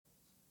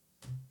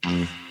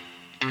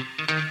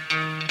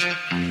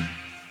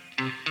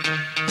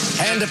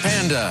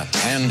Panda,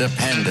 panda, panda,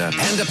 panda,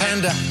 panda,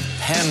 panda,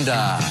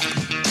 panda.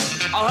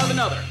 I'll have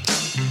another.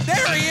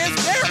 There he is!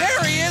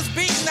 There he is,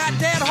 beating that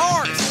dead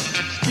horse!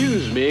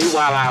 Excuse me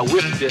while I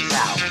whip this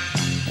out.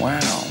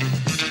 Wow.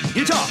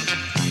 You talk.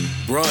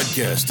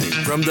 Broadcasting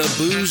from the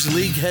Booze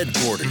League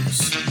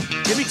headquarters.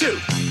 Give me two.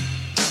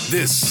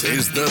 This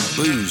is the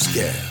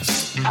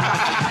BoozeCast.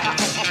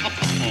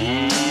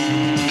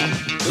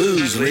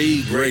 Booze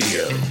League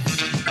Radio.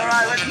 All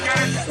right, let's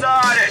get it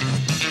started.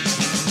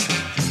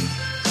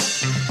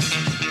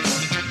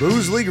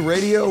 Booze League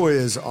Radio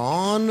is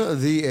on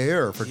the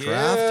air for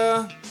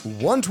Draft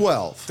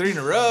 112. 3 in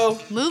a row.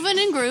 Moving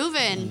and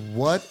grooving.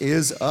 What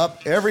is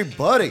up,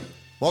 everybody?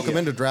 Welcome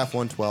into Draft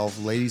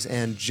 112, ladies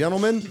and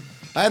gentlemen.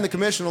 I am the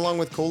Commish, along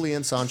with Coley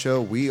and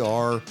Sandro. We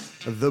are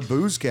the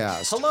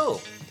BoozeCast.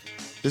 Hello.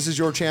 This is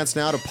your chance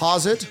now to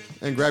pause it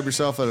and grab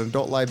yourself an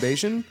adult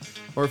libation.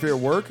 Or if you're at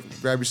work,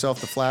 grab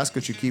yourself the flask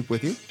that you keep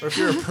with you. Or if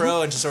you're a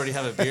pro and just already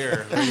have a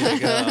beer ready to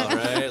go,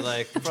 right?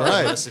 Like, probably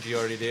right. most of you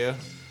already do.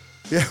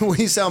 Yeah,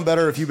 we sound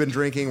better if you've been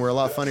drinking. We're a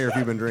lot funnier if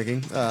you've been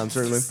drinking,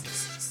 certainly.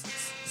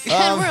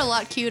 And we're a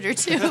lot cuter,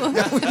 too.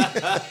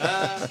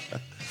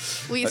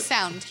 We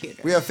sound cuter.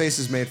 We have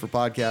faces made for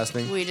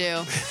podcasting. We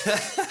do.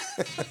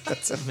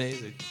 That's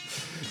amazing.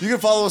 You can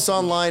follow us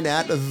online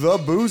at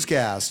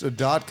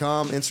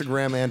theboozecast.com,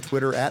 Instagram, and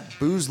Twitter at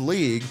Booze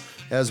League,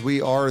 as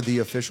we are the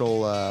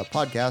official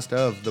podcast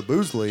of the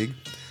Booze League.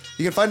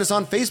 You can find us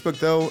on Facebook,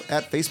 though,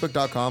 at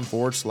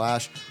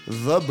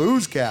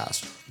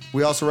facebook.com/theboozecast.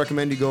 We also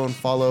recommend you go and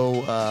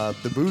follow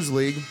the Booze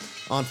League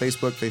on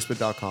Facebook,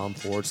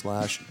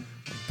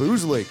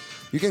 facebook.com/Booze League.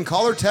 You can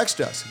call or text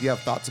us if you have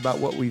thoughts about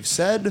what we've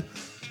said,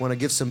 want to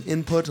give some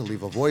input,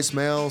 leave a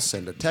voicemail,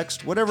 send a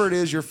text, whatever it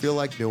is you feel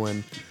like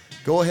doing.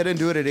 Go ahead and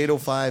do it at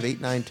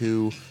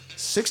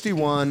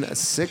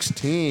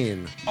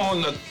 805-892-6116.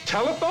 On the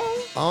telephone?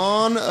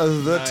 On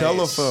the Nice.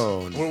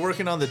 telephone. We're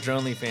working on the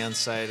Dronely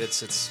site.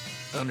 It's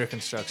under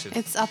construction.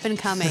 It's up and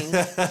coming.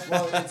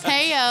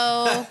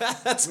 Hey-yo.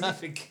 That's not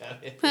even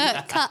coming.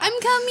 I'm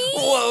coming.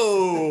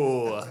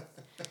 Whoa.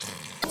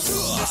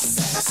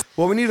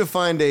 Well, we need to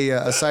find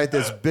a site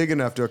that's big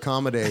enough to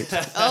accommodate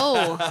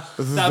Oh,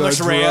 That much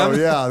RAM?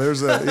 Yeah,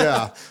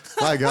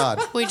 my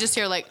God. we just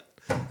hear like,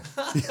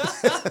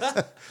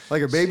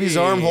 Like a baby's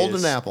arm holding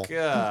an Jeez. apple.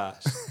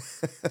 Gosh.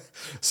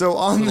 So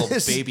on Little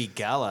this baby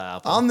gala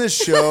apple. on this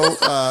show,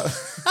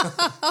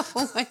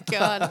 oh my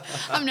God,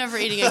 I'm never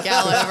eating a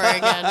gala ever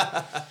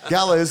again.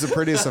 Gala is the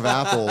prettiest of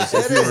apples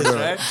if you were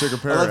right? to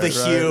compare I love it. the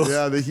right? hue.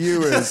 Yeah, the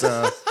hue is.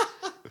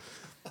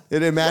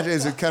 It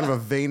imagines a kind of a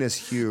veinous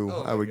hue,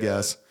 I would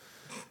guess.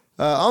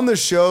 On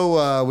this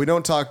show, we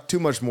don't talk too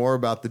much more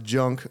about the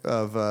junk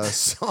of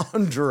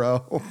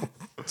Sandro.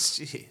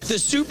 Jeez. The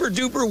super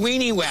duper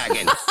weenie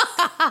wagon.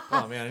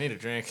 Oh, man, I need a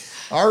drink.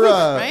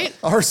 Right?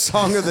 Our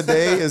song of the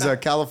day is a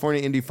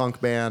California indie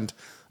funk band.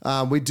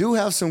 We do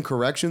have some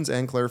corrections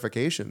and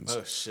clarifications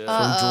Oh, shit.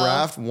 from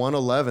Draft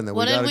 111 that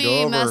What we got did to go we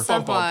over. mess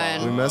up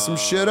on? We messed some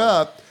shit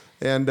up,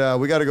 and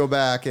we got to go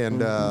back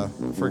and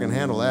friggin'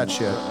 handle that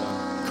shit.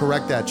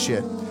 Correct that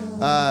shit.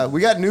 We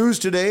got news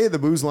today. The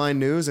Boozeline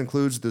news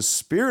includes the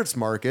spirits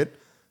market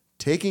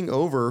taking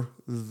over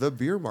the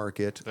beer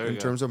market in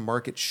terms of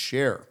market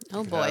share.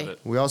 Oh boy.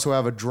 We also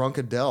have a drunk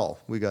Adele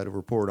we got to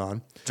report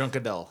on. Drunk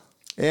Adele.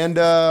 And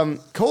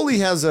Coley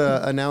has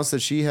announced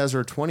that she has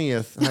her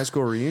 20th high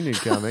school reunion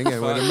coming, and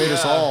it made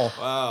us all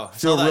feel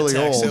Saw that really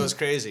text. old. It was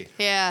crazy.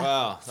 Yeah.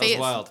 Wow, that was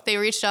wild. They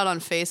reached out on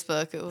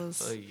Facebook. It was.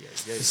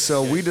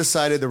 So we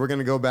decided that we're going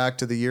to go back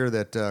to the year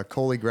that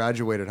Coley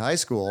graduated high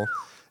school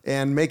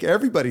and make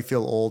everybody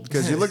feel old,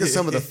 because you look at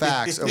some of the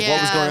facts of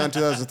what was going on in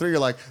 2003, you're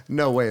like,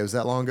 no way, it was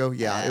that long ago?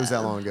 Yeah, it was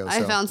that long ago.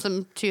 I So. found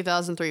some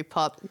 2003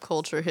 pop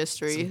culture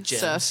history Some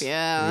stuff. gems.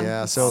 Yeah.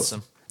 Yeah, so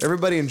Awesome.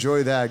 everybody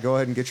enjoy that. Go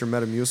ahead and get your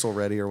Metamucil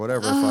ready or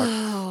whatever the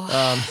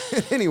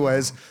fuck.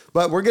 Anyways,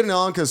 but we're getting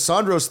on because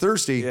Sandro's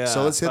thirsty, Yeah,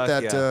 so let's hit fuck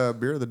that yeah.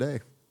 beer of the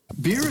day.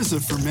 Beer is a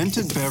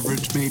fermented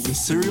beverage made with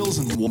cereals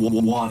and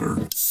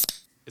water.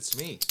 It's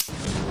me.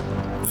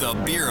 The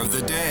beer of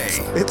the day.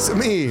 It's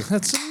me.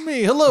 That's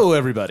me. Hello,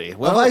 everybody.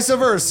 Well, Vice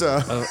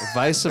versa.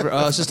 vice versa.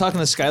 I was just talking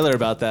to Skylar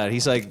about that.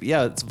 He's like,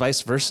 yeah, it's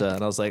vice versa.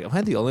 And I was like, am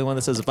I the only one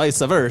that says vice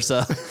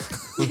versa?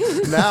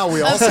 Now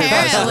we all say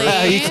vice versa.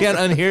 Apparently. You can't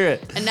unhear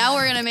it. And now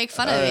we're gonna make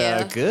fun of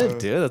you. Good,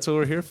 dude. That's what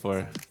we're here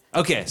for.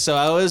 Okay, so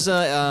I was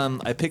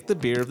I picked the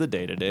beer of the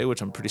day today,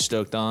 which I'm pretty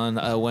stoked on.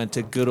 I went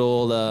to good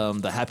old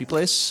the Happy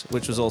Place,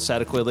 which was old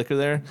Sataquoy Liquor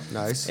there.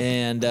 Nice.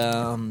 And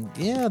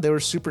yeah, they were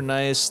super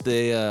nice.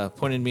 They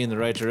pointed me in the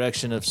right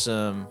direction of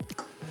some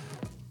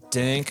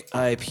dank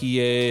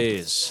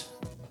IPAs.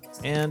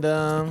 And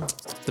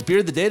the beer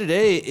of the day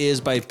today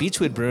is by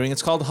Beachwood Brewing.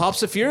 It's called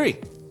Hops of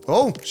Fury.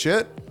 Oh,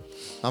 shit.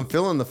 I'm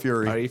feeling the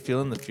fury. Are you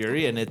feeling the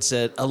fury? And it's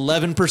at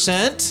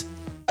 11%.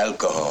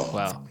 Alcohol.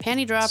 Wow.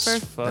 Panty dropper.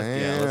 Fuck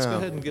yeah. Let's go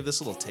Damn. ahead and give this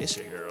a little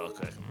taster here real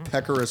quick.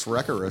 Pecorous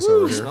Wreckerous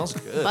over here. Smells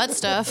good. Butt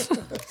stuff.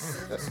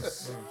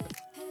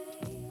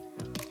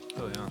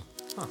 Oh, yeah.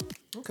 Huh.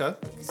 Okay.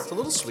 It's a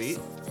little sweet.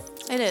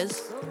 It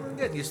is. I'm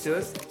getting used to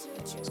it.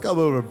 It's got a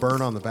little bit of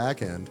burn on the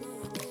back end.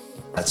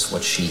 That's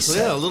what she So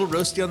said. yeah, a little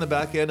roasty on the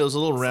back end. It was a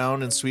little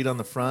round and sweet on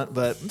the front,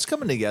 but it's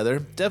coming together.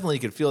 Definitely,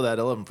 you could feel that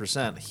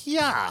 11%.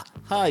 Yeah,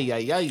 hi, yeah.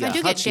 I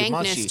do get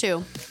dankness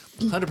too.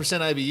 100%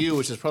 IBU,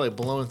 which is probably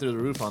blowing through the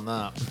roof on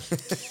that.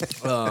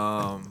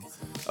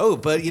 Oh,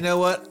 but you know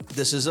what?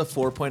 This is a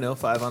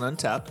 4.05 on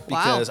Untapped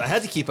because I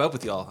had to keep up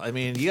with y'all. I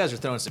mean, you guys are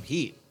throwing some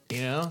heat.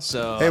 You know,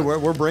 so hey,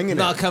 we're bringing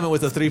not it. coming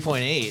with a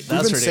 3.8. We've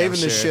been saving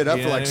this shit up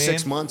for like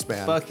 6 months,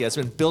 man. Fuck yeah, it's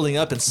been building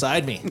up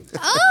inside me.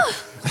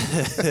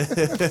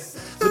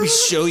 Let me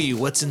show you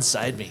what's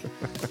inside me.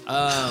 Okay.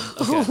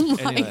 Oh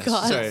my Anyways,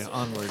 God. Sorry,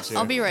 onwards here.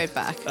 I'll be right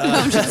back. No,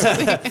 I'm just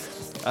kidding.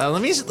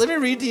 Let me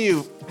read to you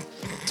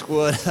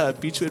what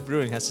Beachwood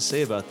Brewing has to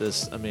say about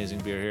this amazing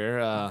beer here.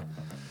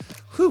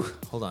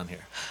 Hold on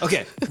here.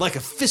 Okay, like a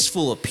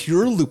fistful of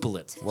pure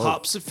lupulin,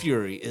 Hops of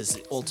Fury is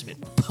the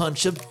ultimate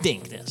punch of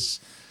dankness.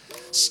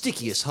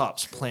 Stickiest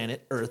hops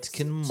planet Earth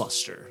can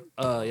muster.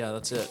 Yeah,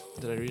 that's it.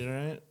 Did I read it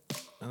right?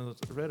 I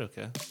read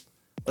okay.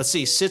 Let's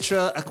see.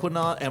 Citra,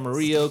 Equinaut,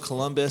 Amarillo,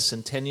 Columbus,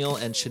 Centennial,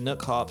 and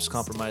Chinook hops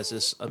comprise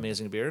this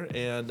amazing beer.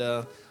 And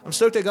I'm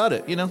stoked I got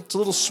it. You know, it's a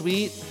little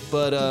sweet,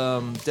 but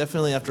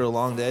definitely after a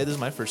long day, this is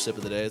my first sip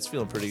of the day. It's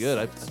feeling pretty good.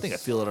 I think I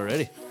feel it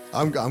already.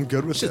 I'm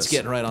good with Shit's this.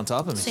 getting right on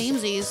top of me.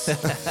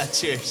 Samesies.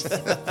 Cheers.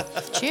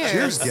 Cheers.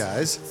 Cheers,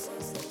 guys.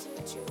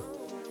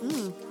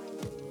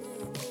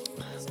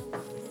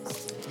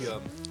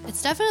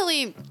 It's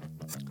definitely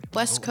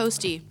West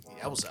Coasty.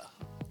 Yowza.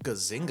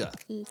 Gazinga.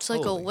 It's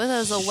like Holy a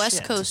West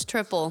shit. Coast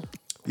triple.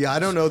 Yeah, I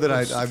don't know that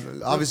I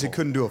obviously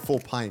couldn't do a full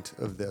pint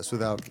of this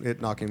without it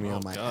knocking me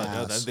on my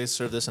God, ass. they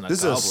serve this in a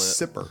This goblet.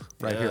 is a sipper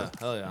right here.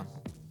 Hell yeah.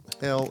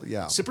 Hell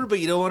yeah. Sipper, but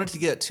you don't want it to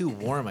get too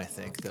warm, I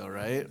think, though,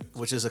 right?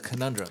 Which is a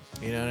conundrum.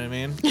 You know what I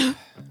mean?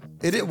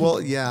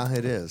 Well, yeah,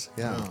 it is.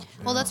 Yeah.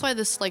 Well, that's why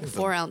this like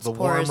 4 ounce The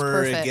pour is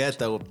warmer perfect. it get,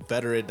 the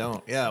better it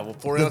don't. Yeah, well,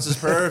 4 ounces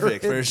is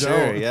perfect for sure.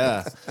 don't.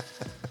 Yeah.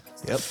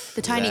 Yep.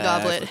 The tiny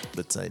goblet.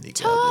 The tiny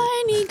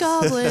goblet. Tiny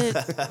goblet.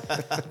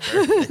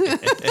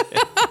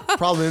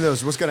 Problem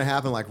is, what's going to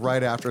happen like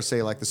right after,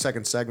 say, like the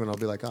second segment, I'll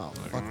be like, oh,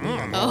 fuck me.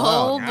 I'm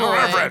Oh out.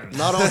 boy.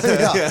 Not only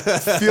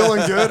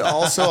feeling good,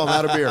 also I'm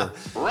out of beer.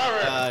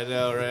 I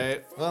know,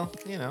 right? Well,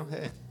 you know,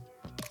 hey.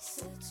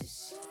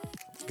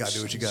 Gotta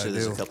do what you gotta Sure,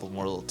 there's do. a couple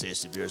more little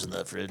tasty beers in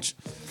that fridge.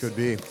 Could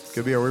be.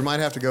 Or we might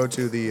have to go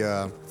to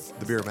the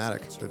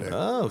Beer-matic today.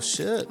 Oh,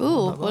 shit.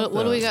 Ooh, what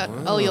do we got?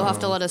 Oh, you'll have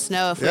to let us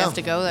know if we have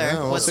to go there. Yeah,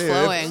 we'll What's see.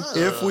 flowing?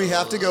 If we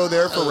have to go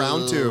there for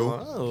round 2.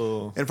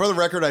 Oh. And for the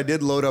record, I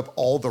did load up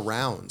all the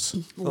rounds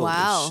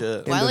Wow.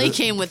 shit. Wiley Into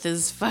the- came with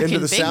his fucking into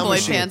big the sound boy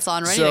machine. pants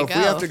on, ready so to if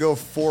we have go. to go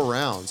 4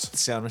 rounds,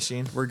 Sound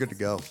machine. we're good to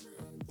go.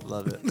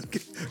 Love it.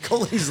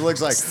 Coley's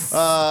looks like,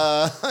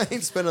 I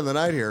ain't spending the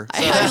night here.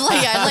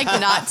 I'd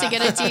like not to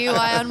get a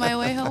DUI on my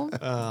way home.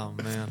 Oh,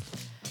 man.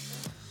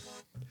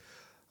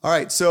 All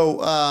right,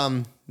 so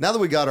now that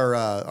we got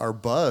our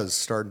buzz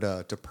starting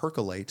to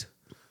percolate,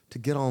 to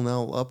get all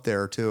now up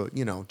there to,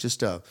 you know, just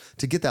to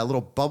get that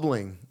little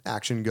bubbling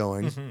action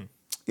going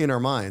in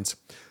our minds,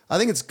 I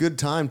think it's good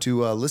time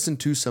to listen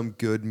to some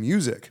good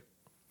music.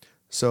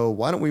 So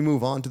why don't we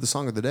move on to the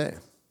song of the day?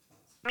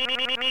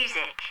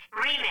 Music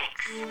remix.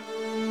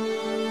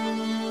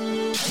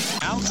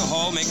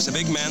 Alcohol makes a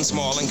big man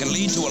small and can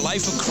lead to a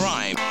life of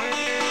crime.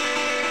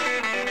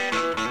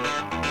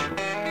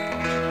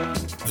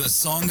 The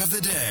song of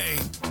the day.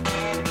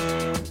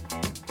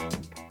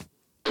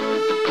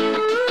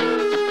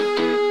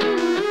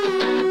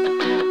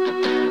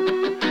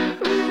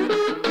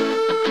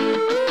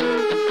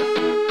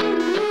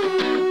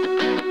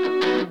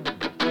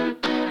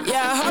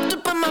 Yeah, I hopped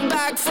up on my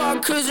bike for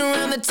a cruise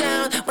around the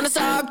town. When I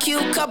saw a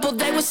cute couple,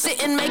 they were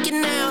sitting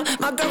making out.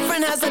 My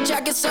girlfriend has a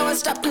jacket, so I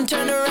stopped and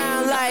turned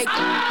around like,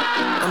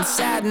 I'm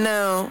sad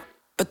now,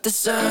 but the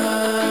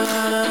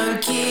sun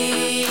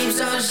keeps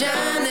on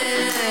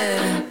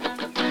shining.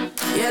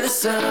 Yeah, the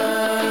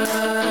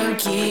sun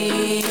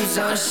keeps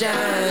on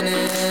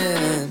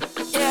shining.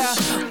 Yeah,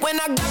 when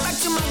I got back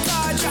to my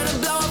car, trying to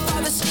blow up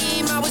all the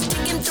steam, I was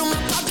digging through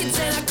my pockets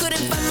and I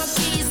couldn't find my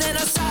keys. And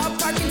I saw a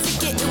parking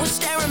ticket, it was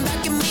staring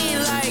back at me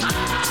like,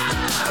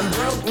 I'm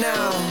broke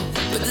now,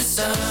 but the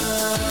sun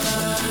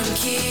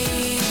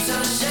keeps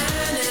on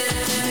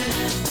shining.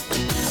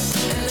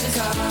 And the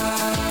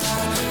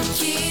car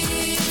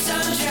keeps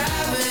on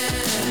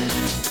driving.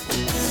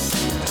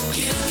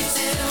 You can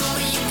sit home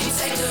or you can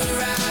take a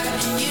ride.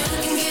 You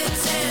can get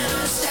tan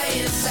or stay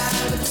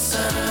inside, but the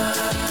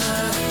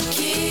sun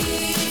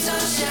keeps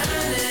on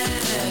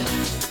shining.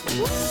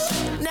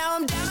 Now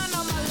I'm down on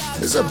all my luck.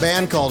 This is a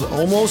band called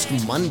Almost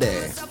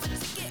Monday.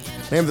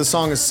 The name of the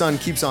song is Sun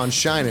Keeps On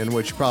Shining,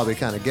 which you probably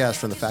kind of guessed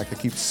from the fact they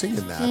keep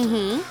singing that.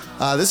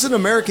 This is an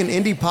American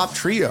indie pop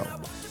trio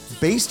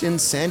based in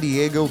San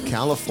Diego,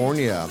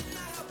 California.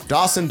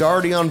 Dawson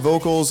Doherty on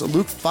vocals,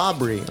 Luke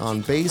Fabry on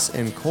bass,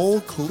 and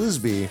Cole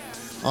Clisby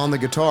on the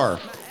guitar.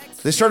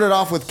 They started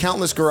off with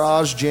countless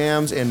garage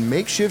jams and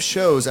makeshift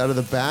shows out of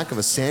the back of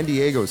a San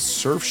Diego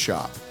surf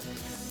shop.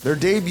 Their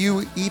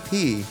debut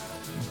EP,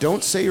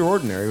 Don't Say You're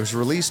Ordinary, was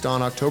released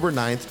on October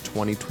 9th,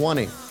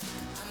 2020.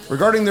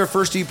 Regarding their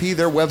first EP,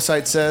 their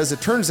website says, it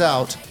turns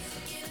out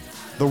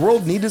the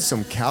world needed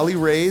some Cali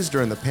rays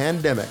during the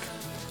pandemic,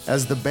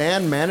 as the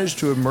band managed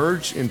to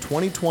emerge in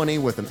 2020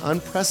 with an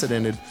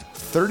unprecedented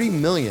 30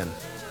 million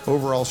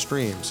overall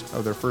streams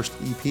of their first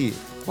EP.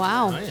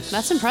 Wow,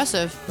 that's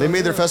impressive. They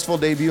made their festival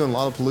debut in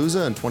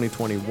Lollapalooza in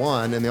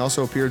 2021, and they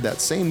also appeared that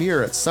same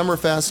year at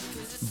Summerfest,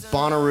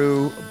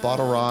 Bonnaroo,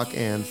 Bottle Rock,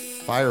 and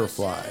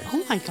Firefly.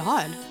 Oh my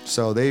God.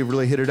 So they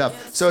really hit it up.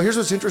 So here's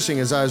what's interesting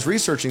is I was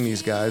researching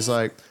these guys.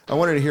 Like, I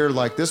wanted to hear,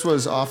 like, this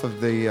was off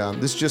of the,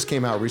 this just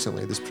came out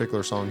recently, this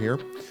particular song here.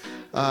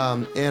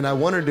 And I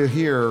wanted to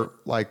hear,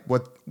 like,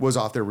 what was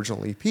off their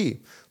original EP.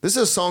 This is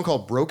a song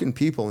called Broken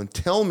People, and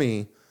tell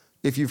me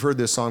if you've heard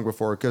this song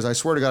before, because I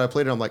swear to God, I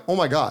played it, I'm like, oh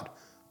my God,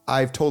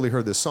 I've totally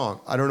heard this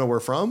song. I don't know where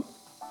from.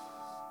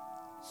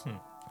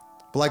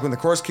 But like when the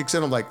chorus kicks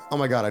in, I'm like, oh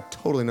my God, I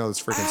totally know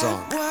this freaking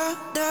song.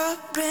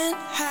 Wondering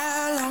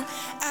how long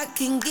I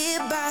can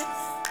get by.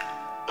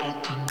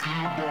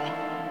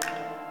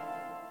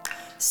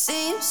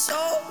 Seems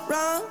so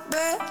wrong,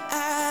 but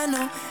I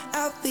know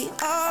I'll be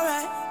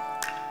alright.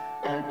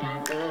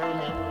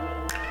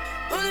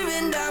 Only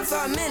been down for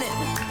a minute.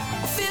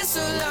 I feel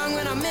so long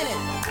when I'm in it.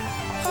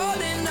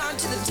 Holding on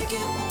to the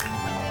ticket.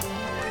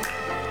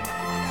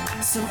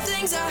 Some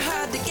things are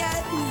hard to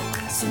get.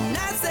 Some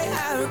nights they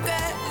I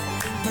regret.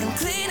 But I'm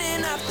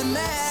cleaning up the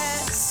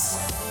mess.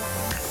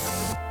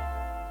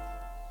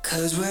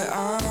 Cause we're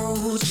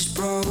all just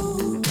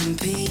broken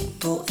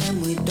people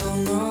and we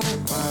don't know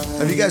why.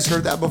 Have you guys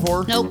heard that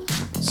before? Nope.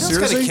 Sounds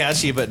kind of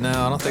catchy, but no,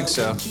 I don't think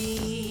so.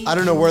 I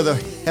don't know where the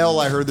hell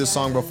I heard this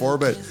song before,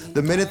 but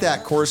the minute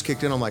that chorus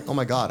kicked in, I'm like, oh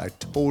my God, I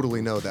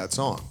totally know that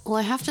song. Well,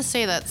 I have to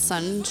say that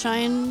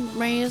Sunshine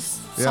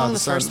Rays song, the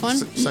first one.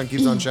 Sun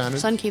Keeps on Shining.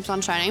 Sun Keeps on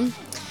Shining.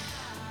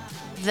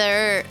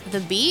 The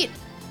beat,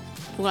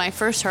 when I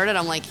first heard it,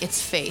 I'm like,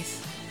 it's Faith.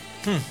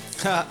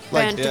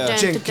 Like,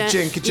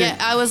 yeah,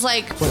 I was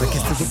like, well, I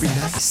guess this would be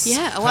nice.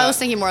 Yeah, well, I was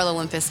thinking more of the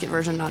Limp Bizkit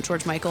version, not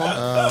George Michael,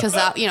 because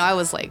that, I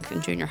was like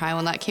in junior high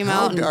when that came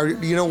out.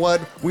 You know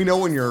what? We know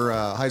when your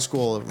high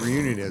school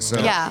reunion is. So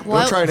yeah,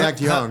 well, don't try and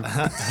act young.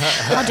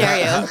 How dare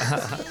you?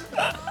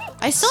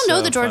 I still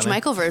know the George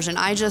Michael version.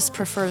 I just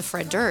prefer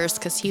Fred Durst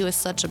because he was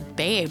such a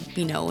babe,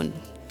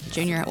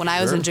 when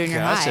I was in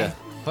junior high.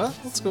 Well,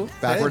 that's cool.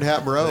 Backward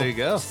hat, bro. There you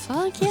go.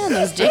 Fuck yeah,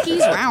 those dickies.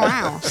 Wow,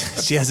 wow.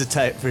 She has a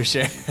type for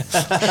sure.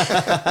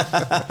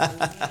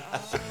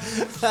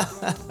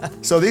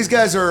 So these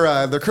guys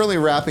are, they're currently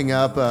wrapping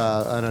up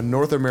on a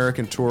North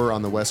American tour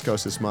on the West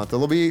Coast this month.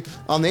 They'll be,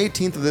 on the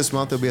 18th of this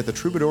month, they'll be at the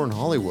Troubadour in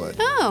Hollywood.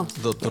 Oh.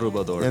 The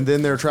Troubadour. And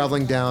then they're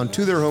traveling down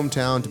to their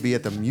hometown to be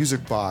at the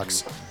Music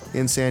Box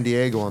in San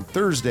Diego on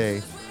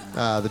Thursday,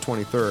 the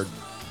 23rd.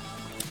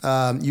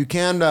 You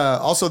can,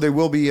 also they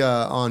will be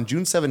on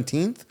June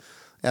 17th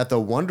at the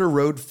Wonder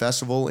Road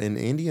Festival in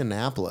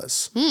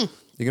Indianapolis. You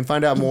can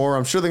find out more.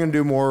 I'm sure they're going to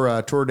do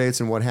more tour dates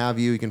and what have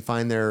you. You can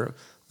find their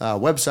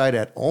website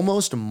at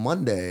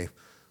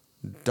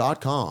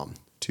almostmonday.com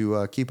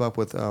to keep up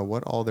with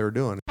what all they're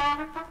doing.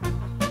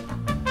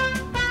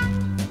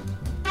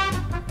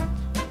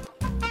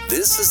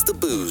 This is the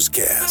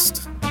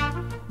BoozeCast.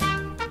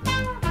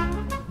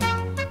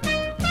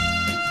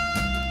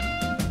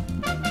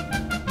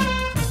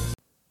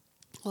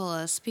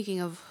 Well,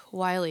 speaking of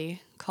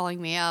Wiley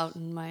calling me out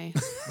in my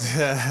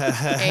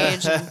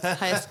age and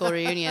high school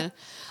reunion,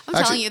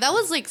 telling you, that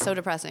was like so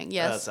depressing.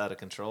 Yes. That's out of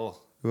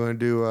control. You want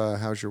to do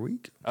How's Your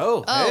Week?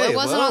 Oh, it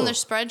wasn't on their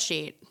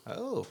spreadsheet.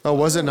 Oh,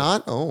 was it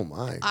not? Oh,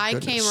 my I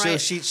goodness. came right.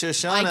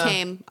 Shoshana. I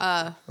came.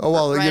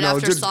 Right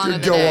after just song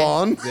of the go day.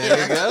 on.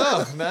 There you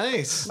go.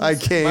 Nice. I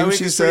came, my week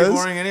she is says. pretty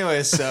boring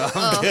anyway, so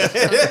I'm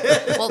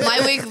good. Well,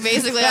 my week,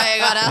 basically, I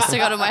got asked to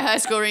go to my high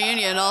school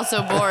reunion,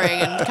 also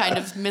boring and kind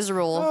of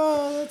miserable.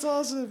 Oh, that's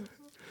awesome.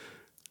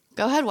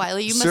 Go ahead,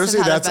 Wiley. You must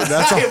Seriously, have had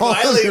that's all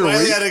Wiley your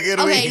week? had a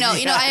good Okay, week. no,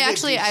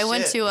 I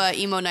went to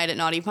emo night at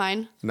Naughty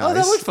Pine. Nice. Oh,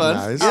 that looked fun.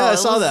 Nice. Yeah, I it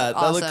saw was that.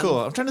 That looked awesome.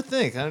 cool. I'm trying to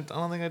think. I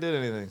don't think I did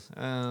anything.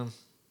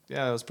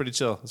 Yeah, it was pretty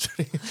chill. It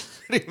was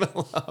pretty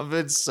mellow. I've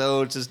been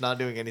so just not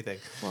doing anything.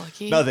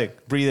 Lucky. Nothing.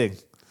 Breathing.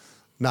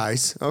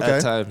 Nice. Okay.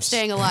 At times.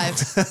 Staying alive.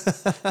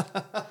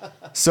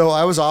 So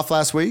I was off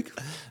last week.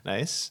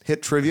 Nice.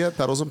 Hit trivia at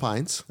Pedals and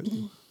Pints.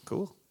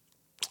 Cool.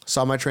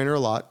 Saw my trainer a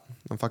lot.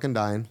 I'm fucking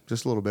dying.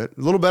 Just a little bit.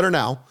 A little better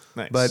now.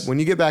 Nice. But when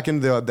you get back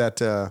into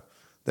that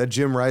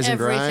gym rise and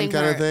grind Everything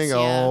kind of thing, hurts,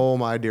 yeah. oh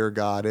my dear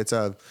God. It's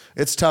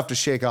tough to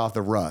shake off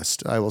the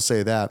rust. I will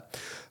say that.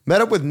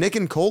 Met up with Nick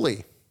and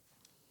Coley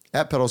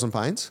at Pedals and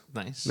Pints.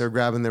 Nice. They're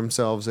grabbing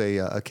themselves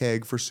a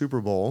keg for Super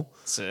Bowl.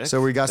 Sick.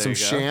 So we got There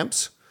some you go.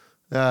 champs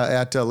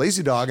at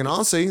Lazy Dog. And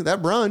honestly,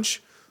 that brunch,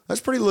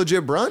 that's pretty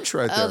legit brunch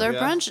right there. Oh, their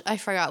brunch. I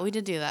forgot. We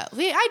did do that.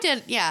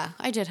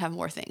 I did have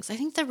more things. I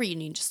think the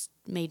reunion just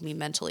made me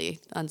mentally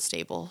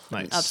unstable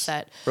and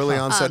upset. Early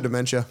onset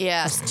dementia.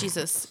 Yes,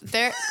 Jesus.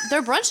 Their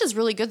brunch is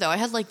really good, though. I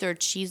had like their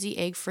cheesy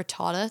egg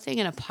frittata thing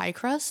and a pie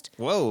crust.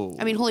 Whoa.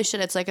 I mean, holy shit,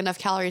 it's like enough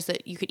calories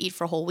that you could eat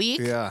for a whole week.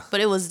 Yeah. But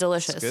it was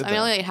delicious. good, I mean, I though.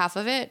 only ate half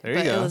of it, There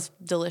but you it go. was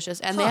delicious.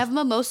 And they have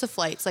mimosa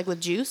flights, like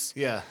with juice.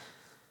 Yeah.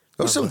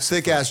 Those are some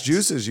thick ass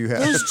juices you have.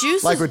 Those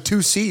juices- like with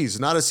 2 C's,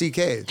 not a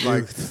CK.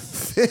 Like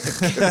thick,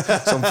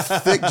 some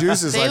thick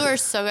juices. They like were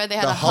so good. They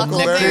had the a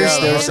huckleberry.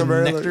 huckleberry. There was some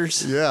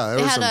nectars. Yeah, there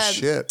They was had some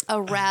shit.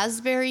 a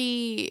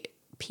raspberry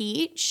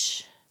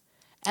peach.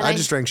 And I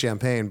just drank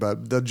champagne,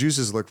 but the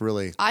juices looked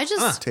really. I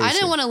tasty.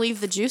 didn't want to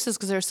leave the juices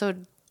because they're so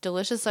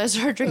delicious. So I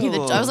started drinking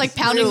I was like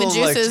pounding the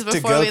Little, juices like,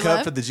 before to-go we cup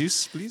left. for the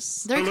juice,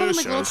 please. They're kind of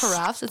like little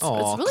carafes. It's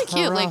really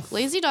cute. Like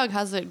Lazy Dog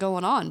has it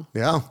going on.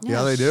 Yeah,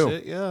 they do.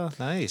 Shit, yeah,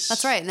 nice.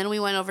 That's right. And then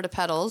we went over to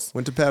Pedals.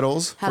 Went to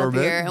Pedals Had for a bit.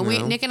 beer, and you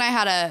know. Nick and I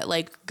had to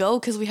like go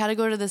because we had to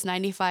go to this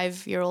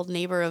 95-year-old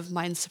neighbor of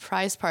mine's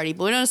surprise party,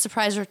 but we didn't want to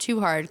surprise her too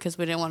hard because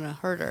we didn't want to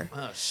hurt her.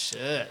 Oh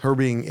shit. Her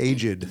being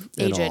aged.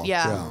 and all.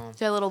 Yeah. So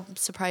we had a little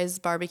surprise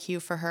barbecue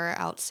for her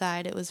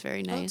outside. It was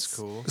very nice. That's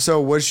cool. So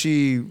was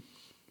she?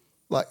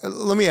 Like,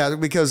 let me ask,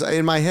 because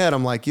in my head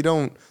I'm like, you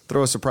don't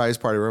throw a surprise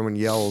party where everyone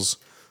yells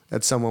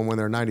at someone when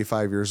they're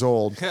 95 years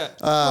old.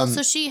 Well,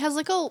 so she has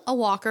like a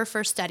walker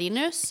for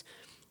steadiness.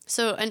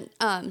 So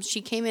and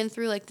she came in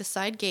through like the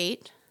side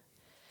gate,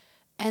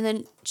 and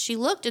then she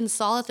looked and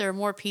saw that there were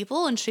more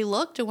people, and she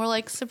looked and we're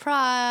like,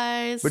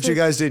 surprise. But you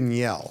guys didn't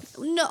yell.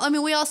 No, I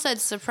mean we all said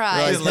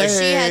surprise. Like, Like,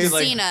 she had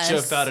like, seen us.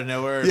 jump out of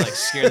nowhere, like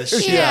scare the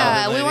shit out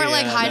Yeah, of the we weren't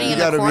lady. like hiding Yeah, in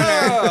no. a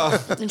You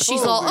corner. And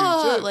she's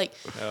all, like,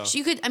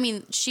 she could, I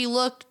mean, she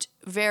looked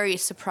very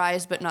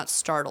surprised, but not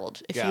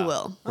startled, if you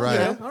will. Right. You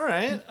know? All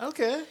right.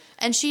 Okay.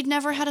 And she'd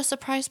never had a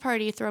surprise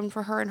party thrown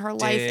for her in her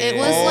life. It Dang.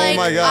 was Oh like,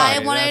 my God. I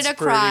wanted That's to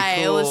cry.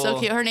 pretty It was so cool.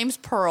 cute. Her name's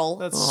Pearl.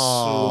 That's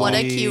What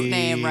a cute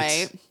name, sweet.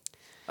 right?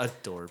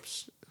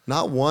 Adorbs.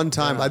 Not one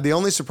time. The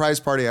only surprise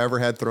party I ever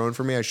had thrown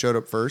for me, I showed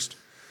up first.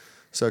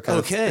 So it kind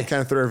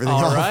of threw everything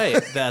All off.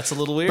 right. That's a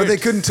little weird. But they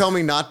couldn't tell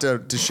me not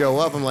to show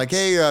up. I'm like,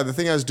 hey, the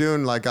thing I was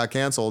doing like got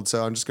canceled,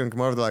 so I'm just gonna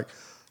come over. They're like,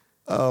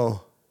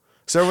 oh.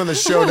 So when they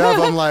showed up,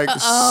 I'm like,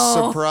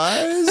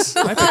 surprise?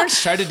 My parents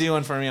tried to do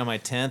one for me on my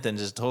 10th and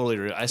just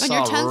totally I saw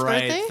your 10th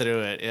right birthday? through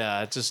it. Yeah,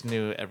 I just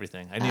knew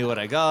everything. I knew what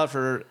I got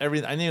for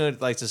everything. I knew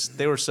it like just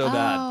they were so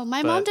bad. Oh,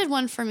 my but mom did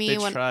one for me they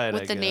with tried,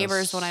 the I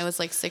neighbors guess. when I was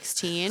like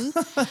 16.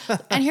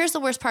 And here's the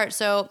worst part.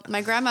 So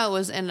my grandma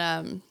was in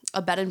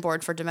a bed and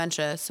board for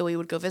dementia, so we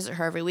would go visit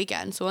her every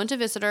weekend. So we went to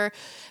visit her.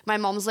 My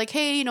mom was like,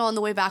 hey, you know, on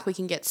the way back we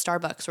can get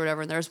Starbucks or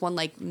whatever. And there's one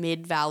like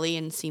mid-valley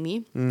in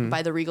Simi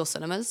by the Regal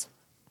Cinemas.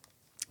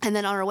 And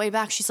then on our way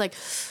back, she's like,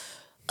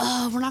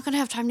 oh, we're not going to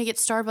have time to get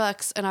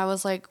Starbucks. And I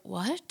was like,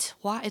 what?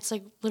 Why? It's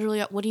like,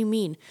 literally, what do you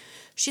mean?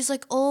 She's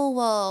like, oh,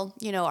 well,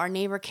 you know, our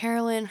neighbor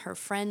Carolyn, her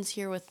friend's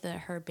here with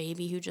her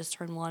baby who just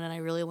turned 1, and I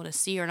really want to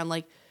see her. And I'm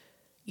like,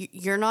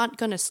 you're not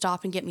going to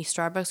stop and get me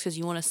Starbucks because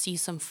you want to see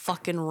some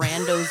fucking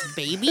rando's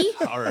baby?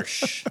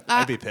 Harsh.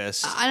 I'd be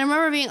pissed. I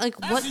remember being like,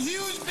 what?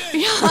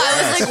 Yeah,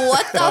 I was like,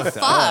 what the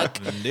fuck?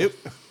 Nope.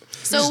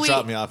 So just we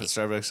drop me off at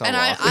Starbucks. and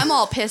I'll walk. I'm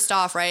all pissed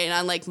off, right? And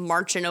I'm like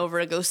marching over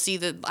to go see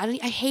I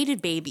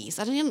hated babies.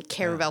 I didn't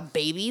care about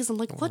babies. I'm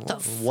like, what the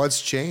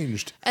What's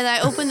changed? And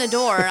I open the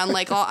door and I'm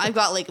like, I've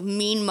got like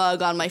mean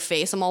mug on my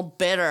face. I'm all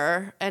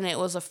bitter. And it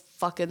was a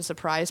fucking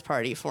surprise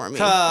party for me.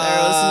 There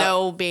was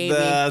no baby.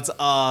 That's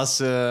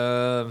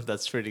awesome.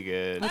 That's pretty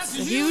good. That's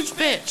a huge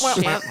bitch.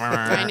 Yep.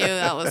 I knew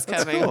that was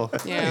coming. Cool.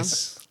 Yeah.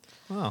 Nice.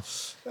 Wow.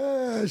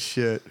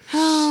 Shit.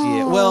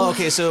 Yeah. Well,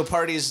 okay. So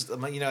parties.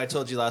 You know, I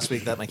told you last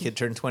week that my kid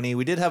turned 20.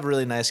 We did have a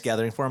really nice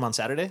gathering for him on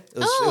Saturday. It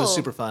was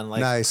super fun. Like,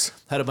 nice.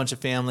 Had a bunch of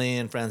family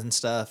and friends and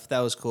stuff. That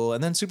was cool.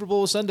 And then Super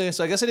Bowl was Sunday,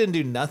 so I guess I didn't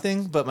do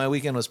nothing. But my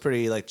weekend was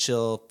pretty like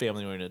chill,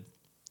 family oriented.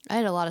 I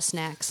had a lot of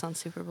snacks on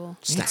Super Bowl.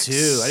 Me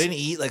too. I didn't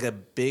eat like a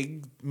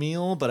big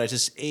meal, but I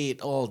just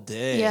ate all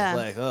day. Yeah.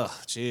 Like, oh,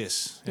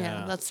 jeez.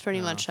 Yeah, that's pretty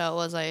much how it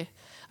was. I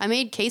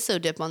made queso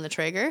dip on the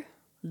Traeger.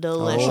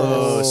 Delicious.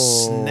 Oh,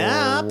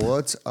 snap.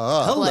 What's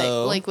up?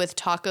 Hello. Like with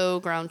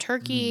taco ground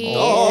turkey.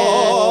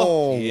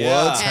 Oh,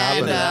 Yeah. what's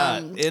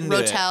happening? Into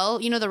that. Into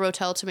Rotel, you know the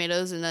Rotel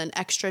tomatoes, and then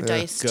extra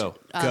diced Go.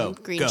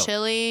 green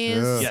chilies,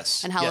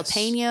 Yes. and Yes.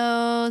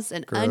 jalapenos,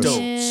 and Don't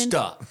onion.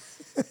 stop.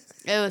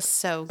 It was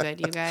so good,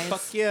 you guys.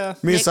 Fuck yeah.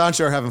 Me and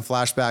Sancho are having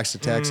flashbacks to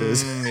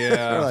Texas.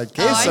 Yeah. We're like, Oh,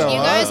 queso, you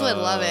guys huh? would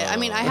love it. I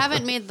mean, I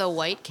haven't made the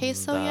white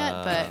queso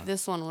yet, but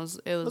this one was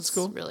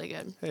cool. really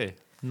good. Hey,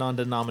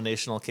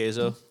 non-denominational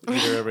queso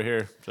eater over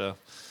here. So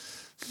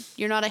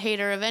You're not a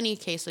hater of any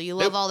queso. You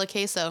love all the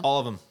queso. all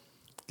of them,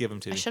 give them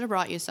to I me. should have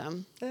brought you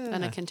some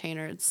in a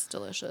container. It's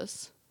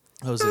delicious.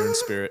 I was there in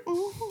spirit.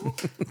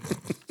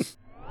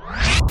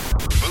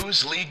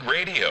 Booze League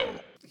Radio.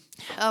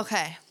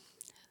 Okay.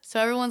 So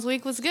everyone's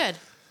week was good.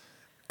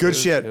 Good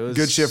shit. was-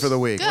 Good shit for the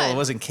week. Good. Well, it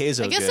wasn't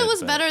queso. I guess good, it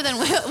was but- better than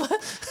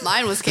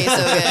mine was queso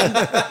good.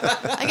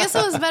 I guess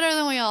it was better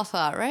than we all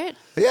thought, right?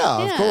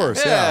 Yeah, of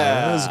course.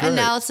 Yeah. It was great. And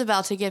now it's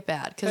about to get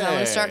bad because I'm going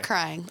to Hey. start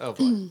crying. Oh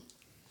boy.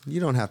 You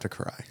don't have to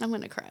cry. I'm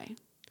going to cry.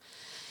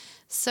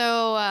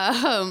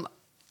 So,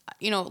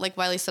 you know, like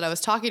Wiley said, I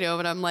was talking to him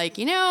and I'm like,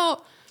 you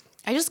know,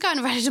 I just got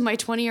invited to my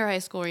 20-year high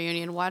school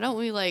reunion. Why don't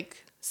we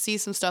like see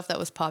some stuff that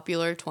was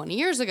popular 20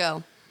 years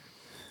ago?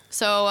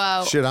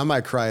 So, Shit, I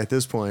might cry at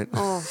this point.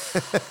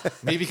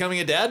 Me becoming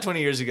a dad 20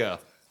 years ago.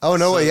 Oh,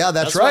 no, yeah,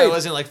 that's why I right.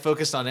 wasn't like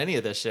focused on any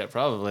of this shit,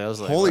 probably. I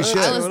was like, Holy what? shit.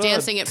 I was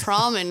dancing at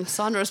prom and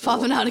Sandro was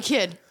popping out a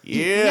kid.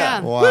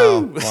 Yeah. Wow.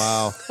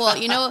 Wow. Well,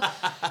 you know,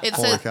 it's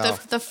Holy cow.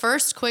 the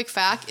first quick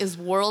fact is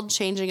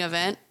world-changing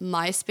event.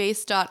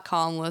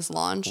 MySpace.com was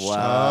launched.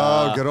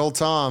 Oh, good old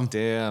Tom.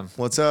 Damn.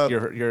 What's up?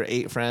 Your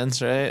 8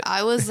 friends, right?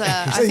 I was,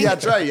 yeah,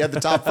 that's right. You had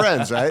the top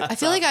friends, right? I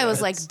feel like I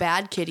was like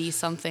Bad Kitty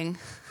something.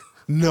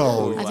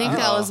 No. I think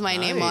that was my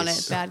name on it,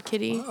 Nice. Bad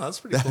Kitty. Oh, that's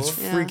pretty cool. That's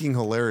freaking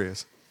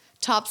hilarious.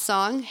 Top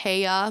song,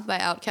 Hey Ya by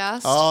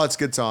Outkast. Oh, it's a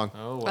good song.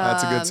 Oh, wow.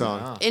 That's a good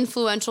song.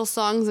 Influential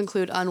songs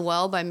include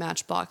Unwell by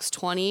Matchbox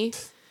 20,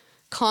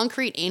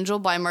 Concrete Angel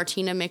by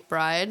Martina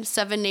McBride,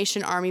 Seven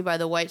Nation Army by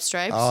the White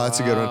Stripes. Oh, that's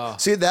a good one.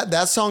 See,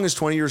 that song is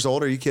 20 years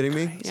old. Are you kidding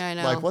me? Yeah, I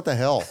know. Like, what the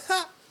hell?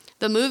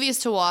 The movies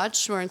to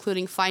watch were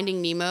including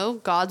Finding Nemo,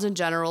 Gods and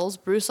Generals,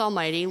 Bruce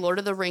Almighty, Lord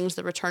of the Rings,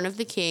 The Return of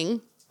the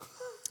King,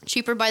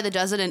 Cheaper by the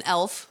Dozen, and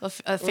Elf, a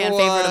fan favorite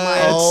of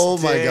mine. Oh,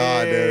 my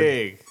God,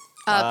 dude.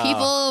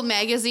 People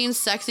Magazine's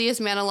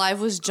Sexiest Man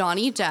Alive was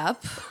Johnny Depp,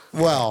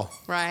 Well,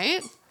 right?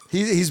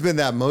 he's been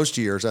that most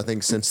years, I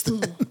think, since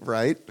then,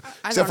 right?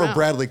 Except for know.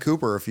 Bradley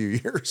Cooper a few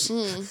years.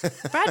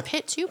 Brad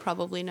Pitt too,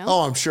 probably, no?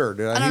 Oh, I'm sure,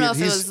 dude. I don't know if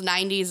it was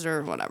 90s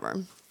or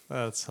whatever.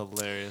 That's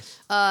hilarious.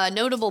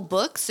 Notable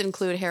books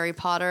include Harry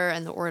Potter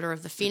and the Order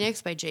of the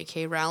Phoenix by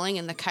J.K. Rowling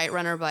and The Kite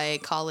Runner by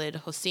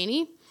Khalid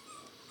Hosseini.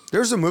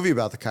 There's a movie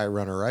about the kite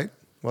runner, right?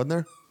 Wasn't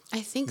there? I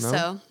think No?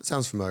 so. It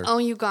sounds familiar. Oh,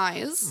 you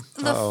guys.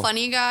 The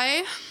funny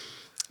guy,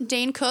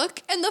 Dane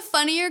Cook, and the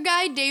funnier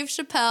guy, Dave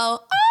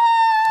Chappelle.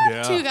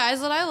 Yeah. Two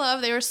guys that I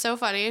love. They were so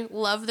funny.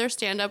 Love their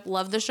stand-up.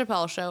 Love the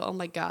Chappelle show. Oh,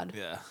 my God.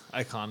 Yeah.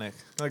 Iconic.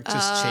 Like,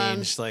 just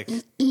changed, like,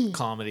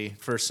 comedy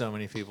for so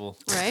many people.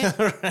 Right?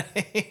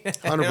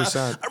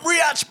 100%.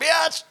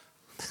 Biatch!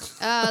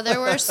 There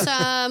were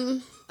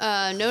some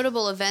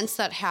notable events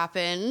that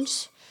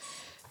happened.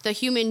 The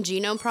Human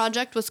Genome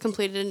Project was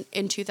completed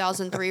in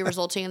 2003,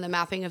 resulting in the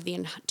mapping of the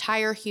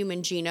entire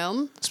human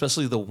genome.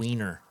 Especially the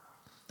wiener.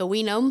 The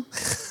Weenome.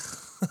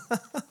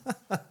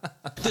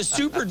 The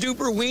super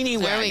duper weenie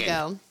wagon. There we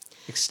go.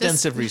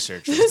 Extensive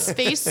research. The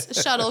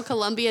space shuttle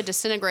Columbia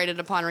disintegrated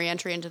upon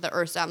re-entry into the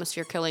Earth's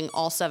atmosphere, killing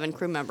all 7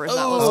 crew members.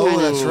 That was kind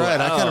of, that's right.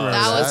 I kind of remember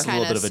that that. was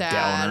kind of a sad.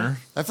 downer.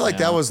 I feel like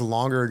that was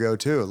longer ago,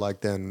 too,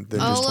 like than Oh,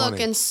 just look,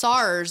 20. and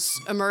SARS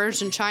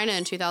emerged in China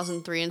in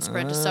 2003 and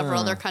spread to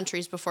several other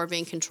countries before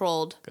being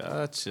controlled.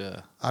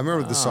 Gotcha. I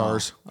remember the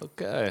SARS.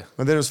 Okay.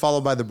 And then it was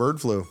followed by the bird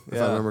flu,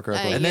 if I remember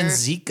correctly. And then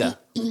Zika.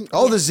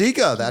 Oh, the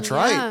Zika. That's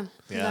right.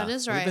 Yeah, that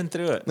is right. We've been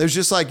through it. It was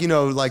just like,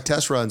 like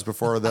test runs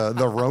before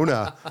the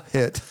Rona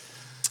hit.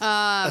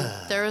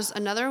 There was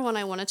another one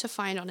I wanted to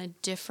find on a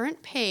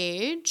different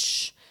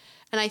page,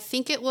 and I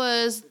think it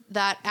was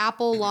that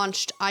Apple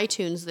launched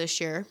iTunes this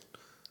year.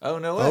 Oh,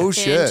 no way. Oh, in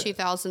shit.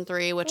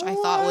 2003, which I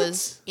thought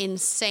was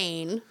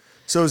insane.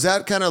 So is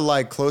that kind of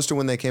like close to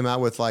when they came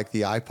out with like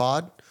the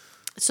iPod?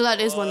 So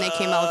that is when they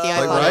came out with the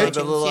iPod. Like, right? iTunes,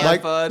 The little yeah.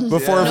 Like iPod?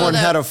 before Yeah. everyone No,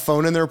 had a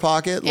phone in their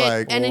pocket?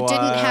 And it didn't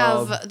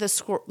Wild. have the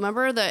scroll.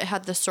 Remember that it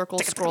had the circle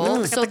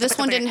scroll? So this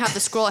one didn't have the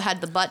scroll, it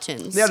had the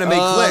buttons. they had to make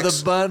clicks.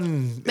 the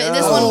button. But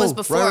this one was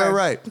before.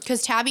 Right.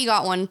 Because Tabby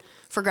got one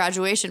for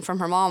graduation from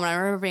her mom, and I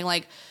remember being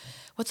like,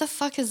 what the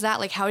fuck is that?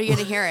 Like, how are you going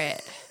to hear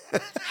it?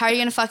 How are you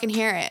going to fucking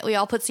hear it? We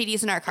all put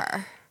CDs in our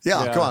car.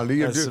 Yeah, come on.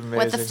 That's What the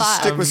amazing.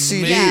 fuck? Stick with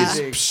CDs.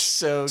 Yeah.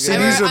 So good.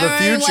 CDs are the I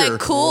remember, future.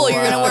 like, cool,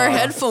 you're going to wear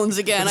headphones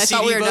again. I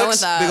thought we were done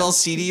with that. Big old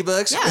CD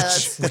books. Yeah,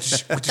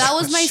 that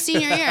was my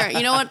senior year.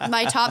 You know what?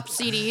 My top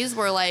CDs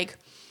were like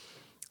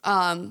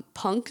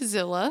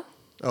Punkzilla,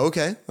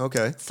 Okay.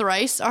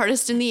 Thrice,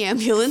 Artist in the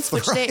Ambulance,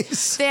 which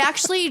Thrice. they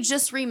actually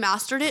just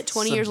remastered it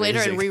 20 years later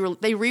and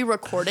they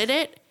re-recorded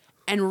it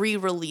and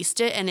re-released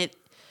it, and it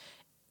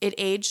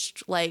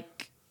aged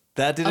like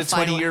That did a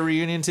fine 20-year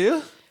reunion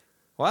too?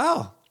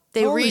 Wow.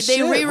 they Holy shit,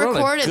 we're on a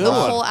re-recorded good the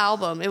one. whole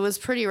album. It was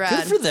pretty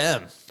rad. Good for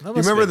them. You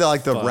remember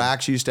the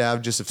racks you used to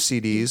have just of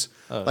CDs?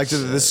 like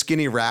the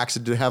skinny racks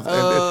that have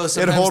it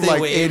sometimes hold they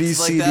like waved 80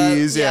 like that?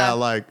 CDs. Yeah.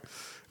 Like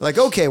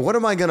okay, what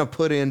am I gonna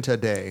put in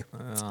today?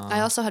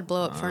 I also had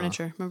blow-up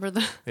furniture. Remember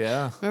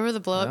the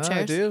blow-up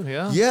chairs? I do,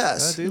 yeah.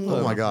 Yes. I do Oh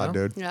love my them, god,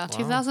 dude. Yeah,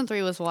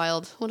 2003 was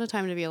wild. What a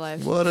time to be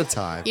alive. What a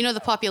time. You know, the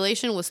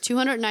population was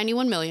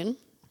 291 million.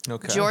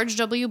 Okay. George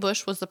W.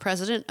 Bush was the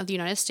president of the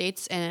United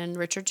States, and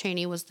Richard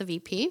Cheney was the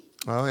VP.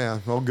 Oh yeah,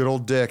 good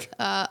old Dick.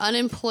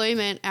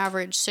 Unemployment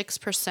averaged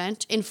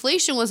 6%.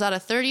 Inflation was at a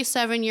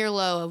 37-year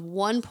low of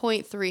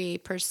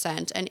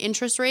 1.3%, and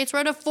interest rates were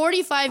at a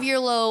 45-year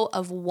low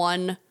of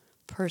 1%.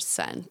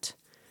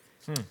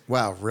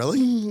 Wow, really?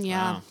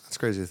 Yeah. That's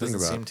crazy to think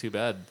Doesn't about. seem too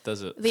bad,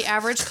 does it? The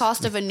average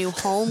cost of a new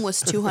home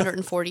was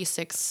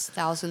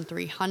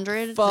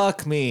 $246,300.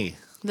 Fuck me.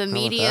 The about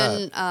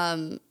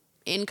median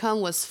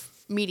income was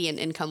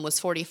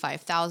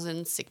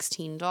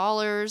 $45,016.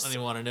 I don't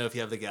even want to know if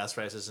you have the gas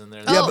prices in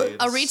there.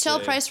 A retail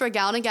price for a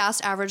gallon of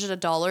gas averaged at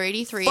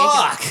 $1.83.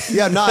 Fuck.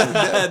 Yeah,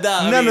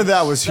 none of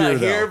that was here Not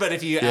though. here, but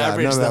if you Yeah,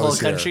 average none of the that whole was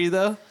here. country,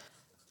 though.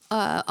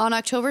 On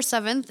October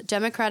 7th,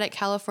 Democratic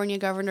California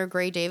Governor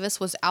Gray Davis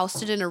was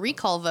ousted in a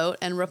recall vote,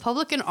 and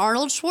Republican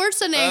Arnold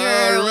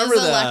Schwarzenegger was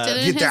elected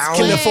in his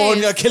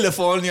place.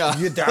 California.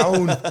 Get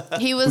down.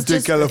 He was Take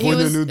just California he in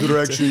a was, new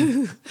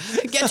direction.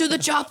 Get to the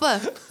chopper.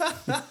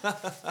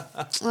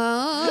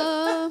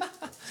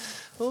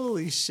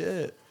 Holy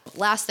shit.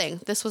 Last thing.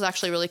 This was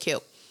actually really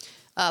cute.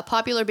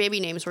 Popular baby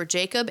names were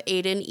Jacob,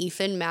 Aiden,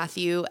 Ethan,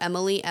 Matthew,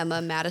 Emily,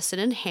 Emma, Madison,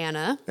 and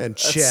Hannah. And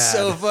Chad. That's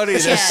so funny.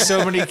 There's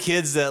so many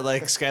kids that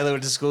like Skylar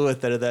went to school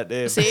with that are that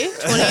name. See?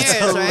 20 That's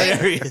years, right?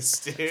 hilarious,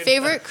 dude.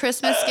 Favorite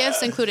Christmas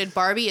gifts included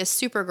Barbie as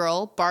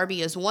Supergirl,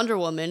 Barbie as Wonder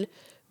Woman,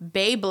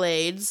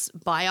 Beyblades,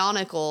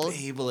 Bionicles.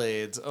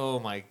 Beyblades. Oh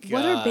my god.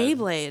 What are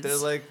Beyblades? They're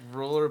like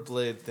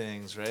rollerblade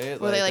things,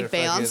 right? Were they like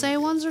they're Beyonce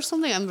fucking- ones or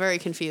something? I'm very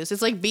confused.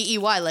 It's like BEY,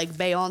 like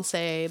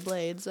Beyonce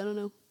blades. I don't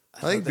know. I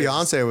think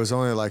Beyonce was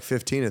only like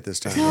 15 at this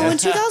time. No, in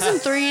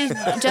 2003,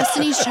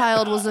 Destiny's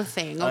Child was a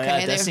thing. Okay, yeah,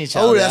 They- Destiny's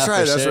Child. Oh, that's yeah,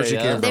 right. for That's sure, where she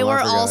yeah. came from. they I were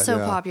forgot, also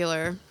yeah.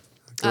 popular.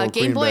 Girl Game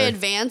Queen Boy Bey.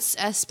 Advance,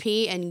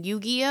 SP, and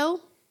Yu-Gi-Oh.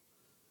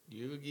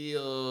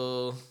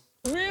 Yu-Gi-Oh.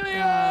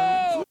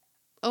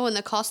 Oh, and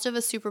the cost of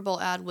a Super Bowl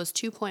ad was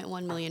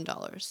 $2.1 million.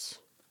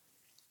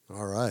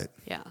 All right.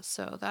 Yeah,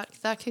 so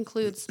that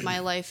concludes my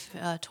life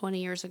 20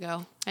 years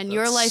ago, and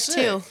your life sick.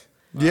 too.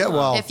 Yeah,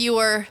 well, If you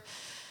were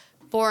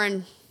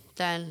born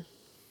then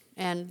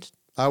and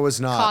I was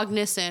not.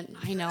 cognizant,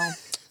 I know.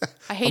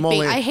 I hate I'm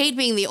being only- I hate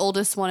being the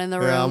oldest one in the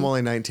room. Yeah, I'm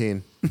only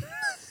 19.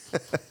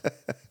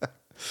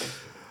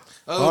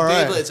 Oh, All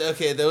right. Beyblades.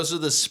 Okay, those are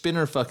the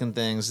spinner fucking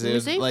things. Let me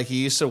Dude. see. Like you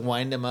used to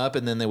wind them up,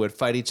 and then they would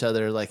fight each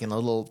other like in a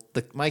little.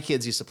 My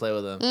kids used to play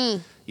with them.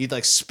 Mm. You'd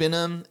like spin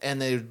them, and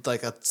they'd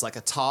like it's like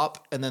a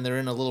top, and then they're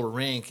in a little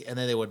rink, and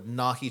then they would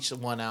knock each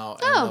one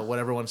out, and Oh.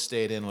 whatever one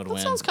stayed in would win.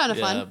 sounds kinda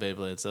yeah, fun.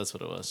 Beyblades. That's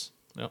what it was.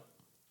 Yep.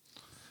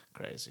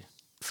 Crazy.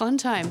 Fun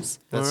times.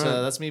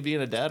 That's me being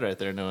a dad right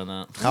there, knowing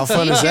that. How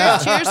fun is Cheers,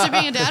 that? cheers to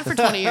being a dad for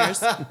 20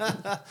 years.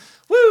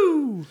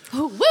 Woo!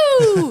 Oh,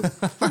 woo!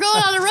 We're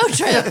going on a road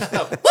trip.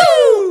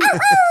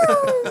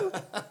 Woo!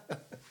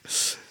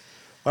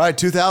 All right,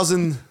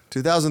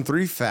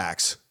 2003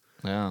 facts.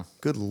 Yeah.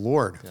 Good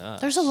Lord.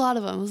 There's a lot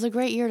of them. It was a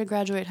great year to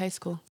graduate high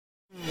school.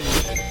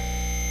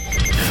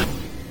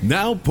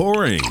 Now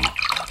pouring.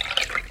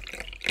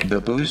 The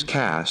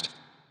BoozeCast.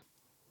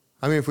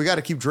 I mean, if we got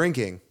to keep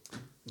drinking,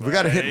 if we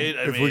got to hit,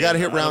 if we got to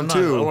hit round I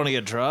two. don't want to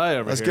get dry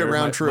over Let's here. get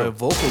round my two.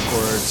 vocal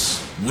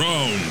cords.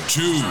 Round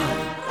 2.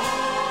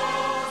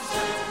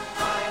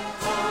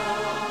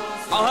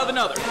 I'll have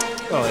another.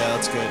 Oh yeah,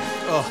 that's good.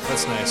 Oh,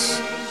 that's nice.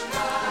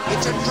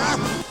 It's a trap.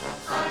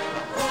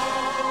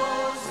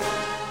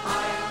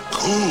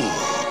 Cool.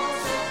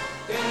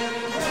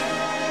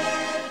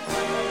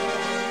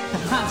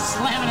 I'm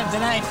slamming him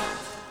tonight.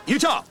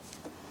 Utah,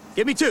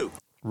 give me 2.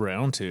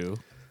 Round 2.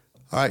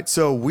 All right,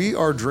 so we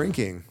are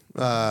drinking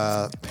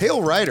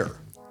Pale Rider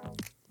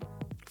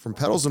from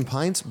Petals and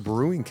Pints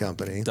Brewing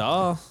Company.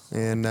 Duh.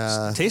 And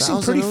Tasting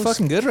Thousand pretty Oaks,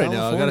 fucking good right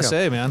now, I gotta California.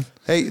 say, man.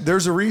 Hey,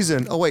 there's a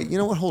reason. Oh wait, you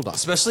know what? Hold on.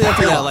 Especially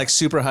after that like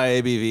super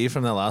high ABV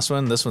from that last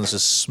one, this one's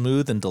just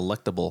smooth and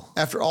delectable.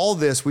 After all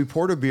this, we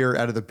poured a beer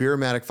out of the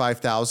Beermatic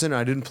 5000.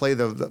 I didn't play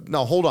the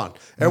no, hold on.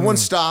 Everyone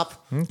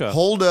stop. Okay.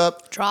 Hold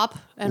up. Drop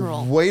and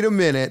roll. Wait a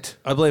minute.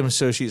 I blame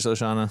Soshi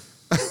Soshana.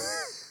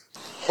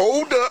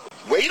 Hold up.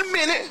 Wait a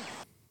minute.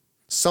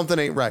 Something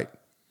ain't right.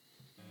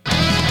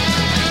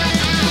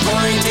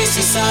 Pouring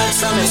tasty sides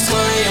from its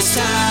glorious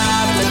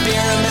tap. The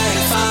Beermatic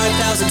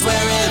 5000's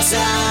where it's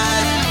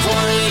at.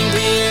 Pouring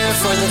beer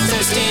for the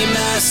thirsty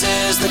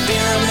masses. The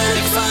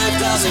Beermatic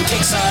 5000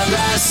 kicks our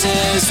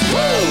asses.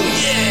 Woo!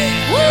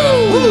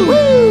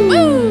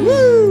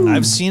 Yeah!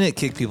 I've seen it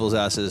kick people's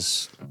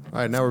asses. All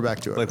right, now we're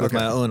back to it. Like with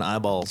Okay. my own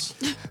eyeballs.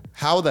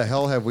 How the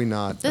hell have we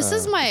not? This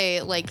is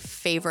my like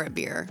favorite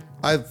beer.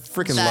 I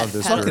freaking That love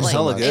this Petal- beer. like,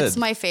 hella good. It's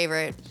my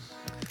favorite.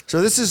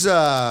 So this is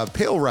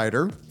Pale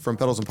Rider from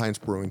Petals and Pints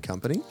Brewing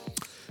Company.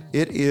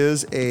 It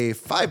is a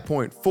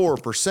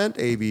 5.4%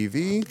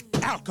 ABV.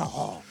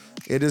 Alcohol.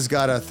 It has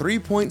got a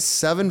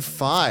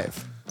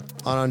 3.75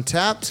 on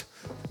Untapped,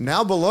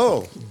 now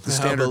below the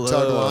standard below.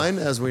 tug line,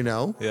 as we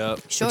know, Yep.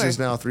 Sure. which is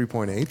now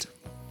 3.8.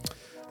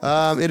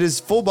 It is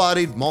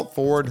full-bodied,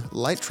 malt-forward,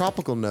 light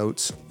tropical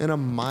notes, and a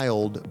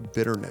mild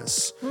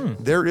bitterness.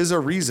 There is a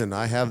reason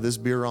I have this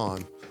beer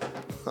on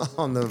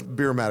the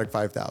Beermatic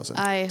 5000.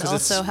 I 'Cause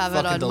it's also have it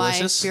on fucking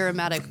delicious? my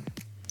Beermatic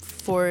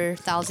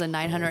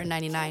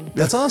 4,999.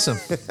 That's awesome.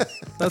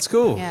 That's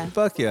cool. Yeah.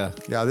 Fuck yeah.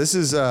 Yeah, this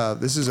is a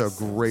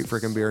great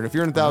freaking beer. And if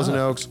you're in Thousand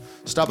Oaks,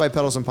 stop by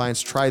Petals and Pints,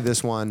 try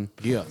this one.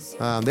 Yeah.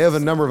 They have a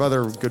number of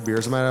other good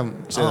beers. I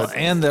might say Oh, that.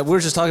 and we were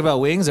just talking about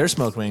wings. Their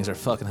smoked wings are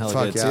fucking hella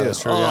Fuck good yeah, too. that's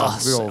true, Oh, yeah.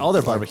 Big old all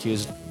their fuck.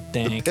 barbecues,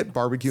 dank. Pit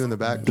barbecue in the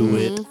back. Do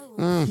it.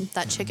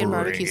 That chicken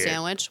barbecue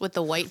sandwich with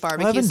the white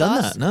barbecue I haven't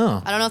sauce. done that.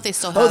 No. I don't know if they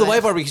still have Oh, the it.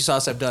 white barbecue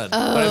sauce I've done. But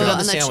I haven't done and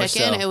the the sandwich.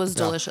 chicken, so. it was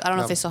delicious. I don't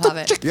know if they still have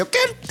it. Yep.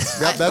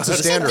 Yep, that's a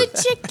standard.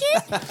 The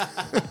chicken.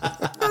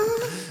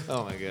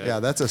 Oh my god. Yeah,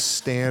 that's a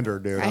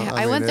standard, dude. I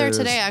mean, went there it is-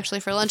 today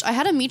actually for lunch. I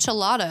had a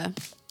michelada.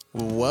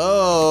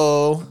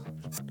 Whoa.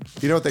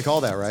 You know what they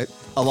call that, right?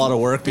 A lot of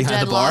work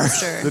behind the bar.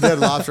 Lobster. The dead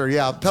lobster.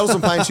 Yeah, Pedals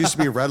and Pints used to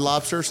be Red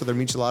Lobster, so their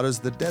michelada is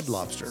the dead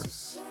lobster.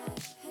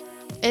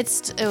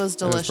 It was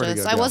delicious.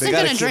 good, I yeah. wasn't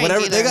gonna drink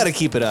either. They got to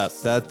keep it up.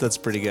 That's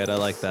pretty good. I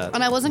like that.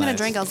 And I wasn't gonna Nice.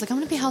 drink. I was like, I'm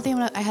gonna be healthy.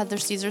 I had their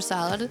Caesar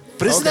salad,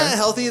 But isn't Okay. that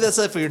healthy? That's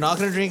like if you're not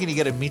gonna drink and you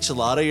get a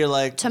michelada, you're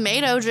like,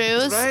 tomato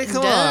juice. right?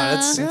 Come duh. on,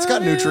 It's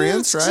got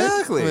nutrients, right?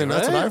 Exactly. I mean,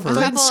 that's what right? I've A heard.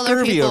 couple other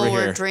Scurvy people over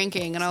were here.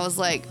 drinking, and I was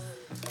like,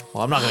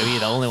 Well, I'm not gonna be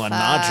the only one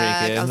not fuck.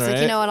 drinking, I was right?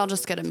 like, you know what? I'll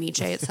just get a miche.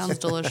 It sounds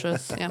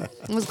delicious. Yeah,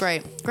 it was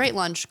great. Great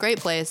lunch. Great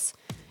place.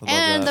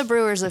 And that. the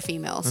brewer's a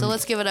female, so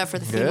let's give it up for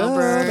the female Yeah,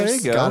 brewers. there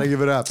you go. Gotta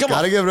give it up.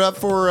 Gotta give it up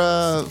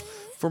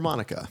for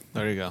Monica.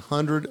 There you go.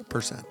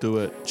 100%. Do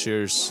it.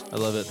 Cheers. I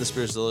love it. This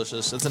beer's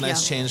delicious. It's a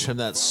nice Yeah. change from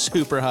that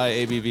super high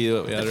ABV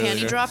that we had The earlier.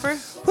 panty dropper.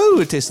 Woo!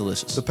 It tastes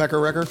delicious. The Pecker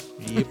Wrecker.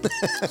 Yep.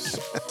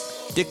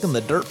 Dick in the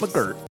dirt,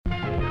 McGirt.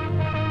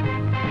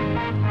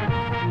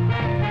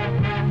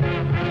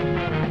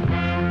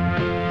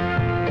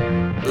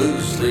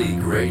 Booze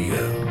League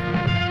Radio.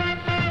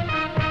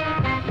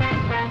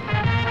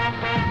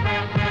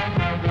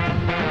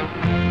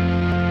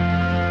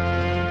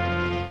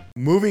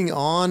 Moving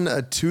on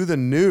to the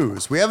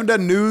news. We haven't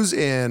done news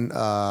in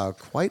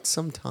quite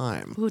some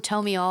time. Ooh,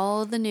 tell me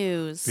all the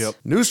news.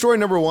 News story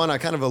number one, I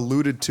kind of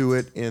alluded to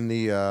it in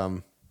the,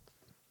 of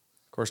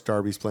course,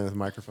 Darby's playing with the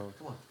microphone.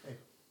 Come on. Hey.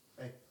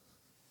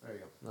 There you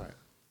go. All right.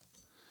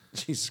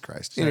 Jesus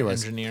Christ.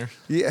 Anyways. Engineer.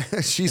 Yeah,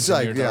 she's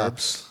like, Engineer yeah.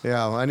 Darbs. Yeah,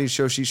 well, I need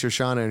Shoshi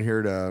Shoshana in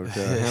here to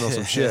handle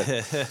some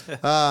shit.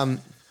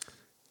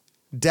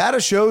 Data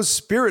shows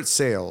spirit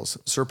sales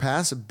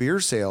surpass beer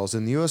sales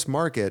in the U.S.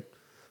 market.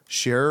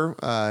 Share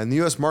in the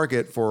U.S.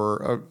 market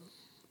for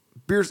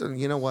beers.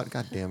 You know what?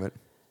 God damn it.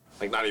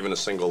 Like not even a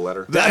single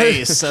letter.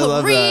 Nice. I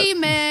love that.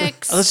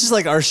 Remix. That's just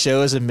like our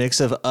show is a mix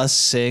of us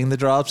saying the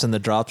drops and the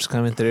drops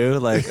coming through.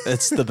 Like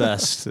it's the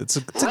best. It's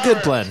a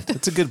good blend.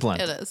 It's a good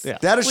blend. It is. Yeah.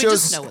 Data We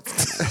shows. just know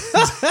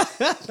what's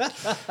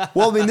coming.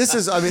 Well, I mean, this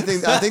is. I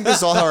think this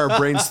is all how our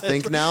brains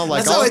think now.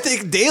 Like, That's how I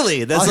think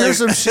daily. That's I'll like, hear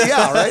some shit.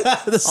 Yeah, right.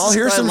 This I'll is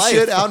hear my some life.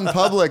 shit out in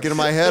public, and in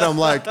my head, I'm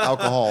like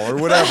alcohol or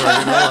whatever.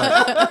 You know,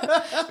 like.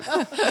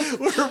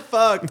 We're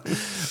fucked.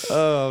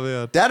 Oh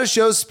man. Data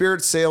shows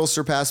spirit sales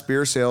surpass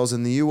beer sales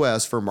in the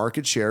U.S. for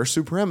market share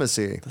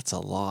supremacy. That's a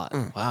lot.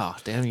 Wow.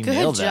 Damn, you Good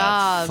nailed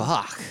job. that.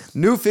 Fuck.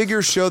 New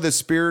figures show that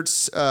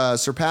spirits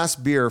surpass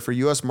beer for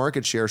U.S.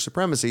 market share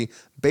supremacy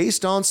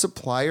based on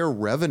supplier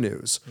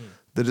revenues.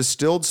 The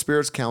Distilled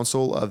Spirits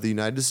Council of the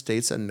United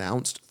States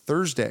announced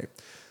Thursday.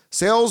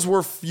 Sales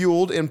were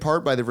fueled in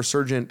part by the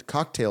resurgent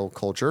cocktail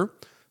culture,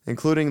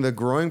 including the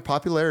growing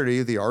popularity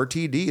of the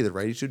RTD, the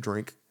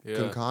ready-to-drink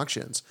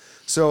concoctions.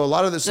 So a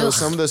lot of this,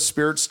 some of the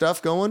spirit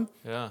stuff going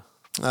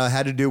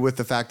had to do with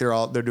the fact they're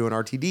doing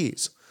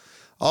RTDs.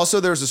 Also,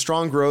 there's a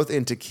strong growth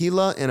in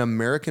tequila and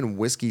American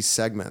whiskey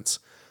segments.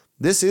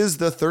 This is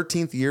the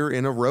 13th year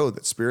in a row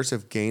that spirits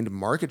have gained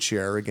market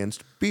share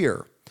against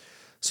beer.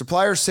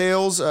 Supplier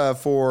sales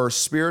for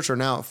spirits are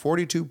now at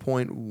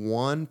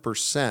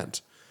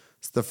 42.1%.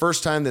 It's the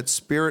first time that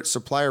spirit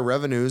supplier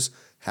revenues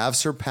have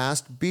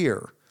surpassed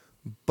beer,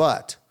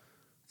 but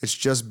it's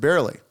just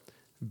barely.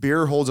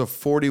 Beer holds a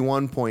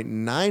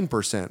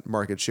 41.9%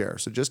 market share,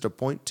 so just a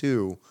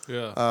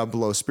 0.2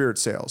 below spirit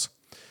sales.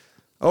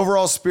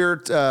 Overall,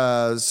 spirit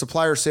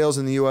supplier sales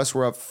in the U.S.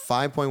 were up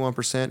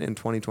 5.1% in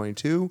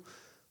 2022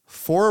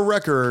 for a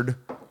record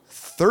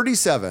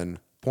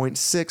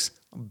 $37.6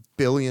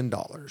 billion.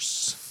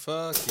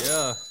 Fuck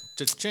yeah.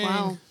 Cha-ching.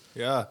 Wow.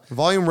 Yeah.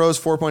 Volume rose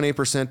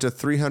 4.8% to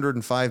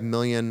 305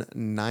 million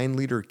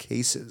 9-liter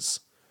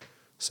cases.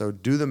 So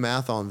do the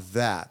math on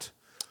that.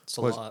 It's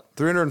a lot.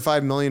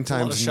 305 million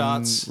times. A lot of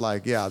shots.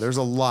 There's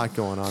a lot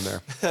going on there.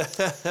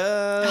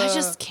 I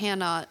just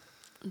cannot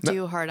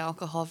do hard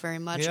alcohol very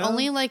much. Yeah.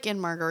 Only like in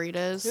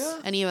margaritas. Yeah.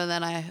 And even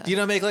then Do you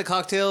not make like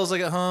cocktails like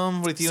at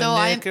home with you so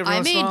and Nick every I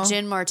once in a made while?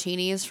 gin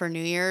martinis for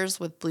New Year's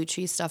with blue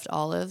cheese stuffed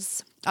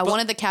olives. I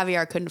wanted the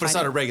caviar, couldn't But it's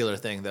find not it. a regular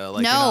thing though.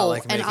 Like No, you're not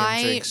like and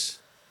making drinks.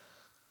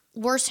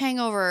 Worst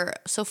hangover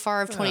so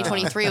far of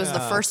 2023 was the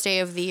first day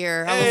of the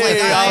year. I was Hey,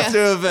 like, off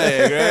to a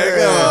bang,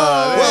 right? Come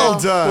on. Well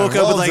done. Woke up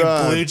well with like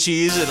done. blue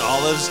cheese and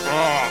olives.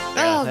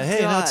 Oh, Hey,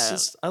 God. no, it's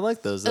just, I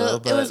like those though.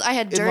 it was. I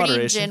had in dirty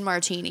moderation. gin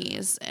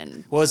martinis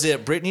and Was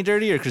it Brittany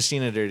dirty or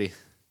Christina dirty?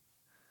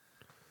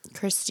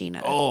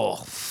 Christina. Oh,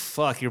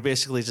 fuck. You're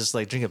basically just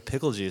like drinking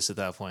pickle juice at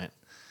that point.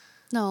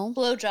 No.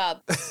 Blowjob.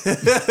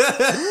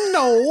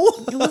 No.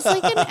 It was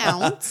like an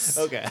ounce.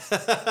 Okay.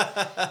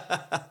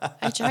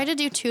 I tried to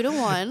do 2 to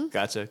 1.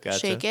 Gotcha.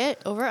 Shake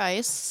it over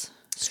ice.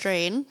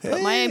 Strain.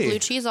 Put my Hey. blue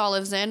cheese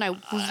olives in. I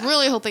was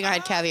really hoping I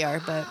had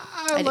caviar, but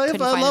I couldn't I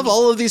find love any.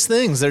 all of these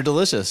things. They're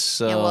delicious.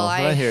 So Yeah, well,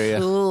 I hear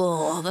you.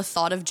 Ooh, the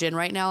thought of gin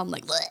right now, I'm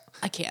like, bleh,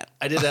 I can't.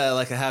 I did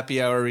like a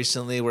happy hour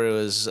recently where it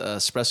was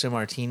espresso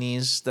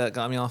martinis that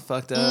got me all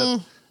fucked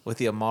up. with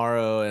the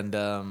Amaro,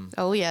 and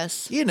oh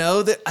yes, you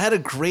know, I had a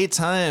great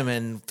time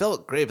and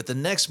felt great. But the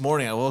next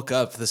morning, I woke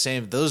up the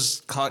same.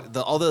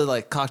 All the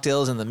like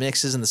cocktails and the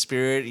mixes and the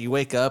spirit. You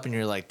wake up and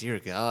you're like, dear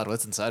God,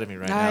 what's inside of me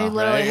right now? I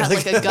literally had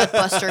like a gut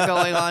buster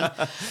going on.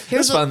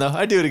 It's fun though.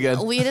 I do it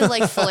again. We did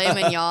like filet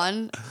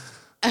mignon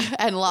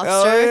and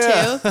lobster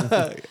too,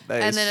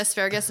 Nice. And then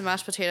asparagus and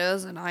mashed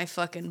potatoes, and I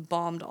fucking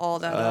bombed all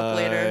that up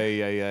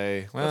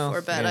later. Well,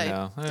 before bed,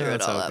 I threw it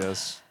that's all how up. it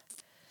goes.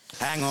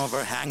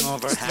 Hangover.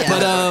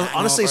 But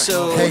honestly,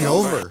 so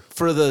Hangover.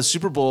 For the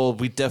Super Bowl,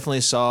 we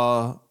definitely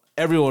saw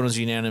everyone was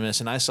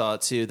unanimous, and I saw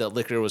it too, that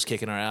liquor was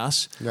kicking our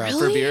ass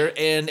for beer.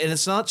 And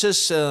it's not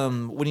just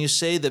when you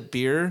say that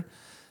beer,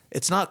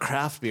 it's not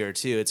craft beer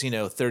too. It's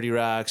 30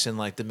 racks and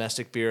like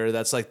domestic beer.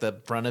 That's like the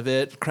brunt of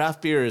it.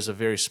 Craft beer is a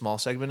very small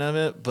segment of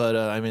it, but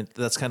I mean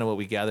that's kind of what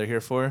we gather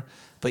here for.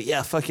 But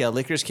yeah, fuck yeah,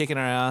 liquor's kicking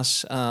our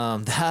ass.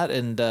 That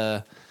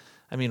and.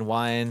 I mean,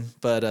 wine,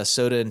 but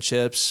soda and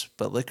chips,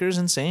 but liquor's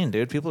insane,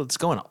 dude. People, it's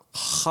going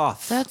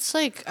off. That's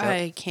like,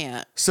 I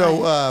can't. So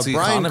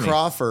Brian economy.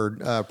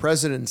 Crawford,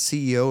 president and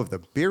CEO of the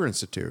Beer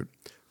Institute,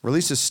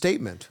 released a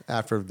statement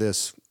after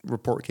this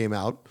report came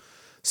out.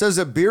 Says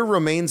that beer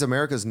remains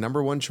America's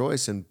 #1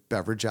 choice in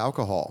beverage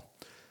alcohol.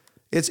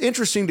 It's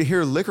interesting to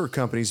hear liquor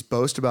companies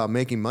boast about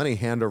making money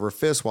hand over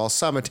fist while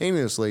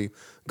simultaneously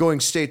going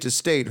state to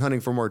state hunting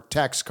for more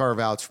tax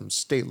carve-outs from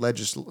state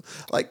legislators.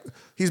 Like,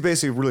 he's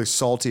basically really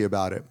salty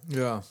about it.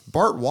 Yeah.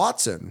 Bart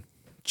Watson,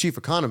 chief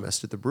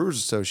economist at the Brewers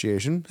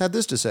Association, had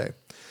this to say.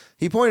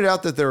 He pointed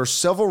out that there are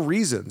several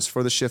reasons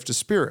for the shift to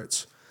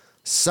spirits.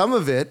 Some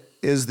of it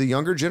is the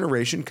younger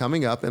generation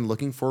coming up and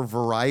looking for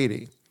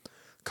variety.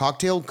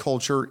 Cocktail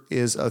culture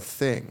is a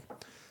thing.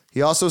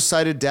 He also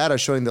cited data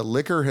showing that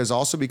liquor has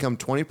also become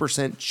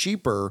 20%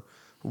 cheaper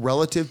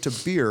relative to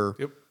beer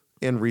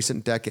in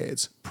recent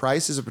decades.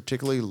 Price is a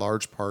particularly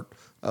large part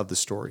of the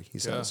story, he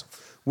says.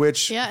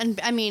 Which Yeah, and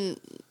I mean,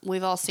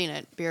 we've all seen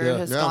it. Beer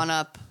has gone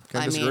up,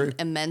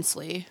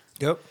 immensely.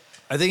 Yep.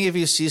 I think if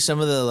you see some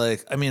of the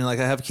I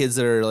have kids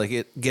that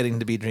are getting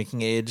to be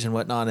drinking age and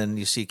whatnot, and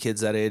you see kids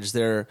that age,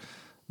 they're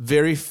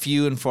very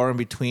few and far in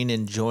between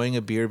enjoying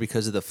a beer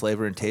because of the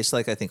flavor and taste.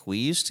 Like I think we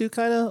used to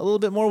kind of a little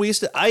bit more.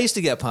 I used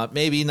to get pumped.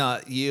 Maybe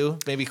not you.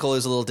 Maybe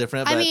Cole's a little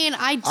different. But I mean,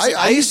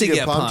 I used to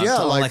get pumped. Yeah,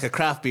 on like a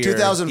craft beer.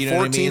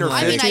 2014 or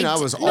 15, I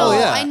was all.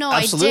 I know,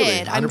 absolutely, I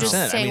did. I'm 100%. just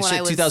saying when I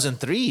was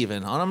 2003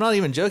 even. I'm not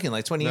even joking.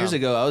 Like 20 years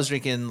ago, I was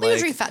drinking we would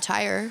drink Fat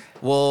Tire.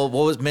 Well,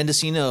 what was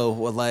Mendocino?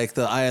 Like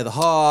the Eye of the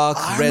Hawk,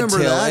 I Red remember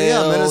Tail that. Ale.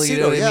 Yeah, Mendocino.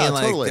 You know what I mean?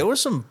 Like totally. there were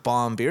some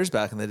bomb beers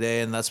back in the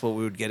day, and that's what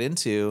we would get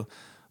into.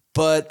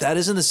 But that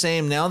isn't the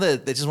same now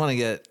that they just want to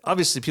get,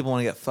 obviously people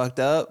want to get fucked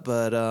up,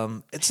 but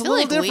it's a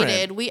little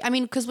different.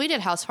 Because we did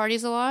house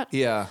parties a lot.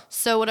 Yeah.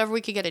 So whatever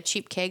we could get a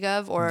cheap keg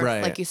of, or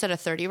like you said, a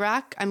 30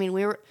 rack. I mean,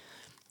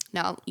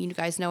 now you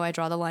guys know I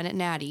draw the line at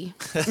Natty.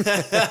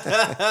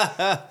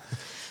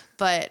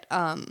 But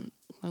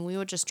when we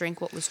would just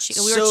drink what was cheap.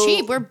 We were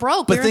cheap. We're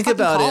broke. But we were think in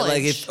fucking about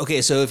college. it.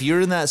 Like so if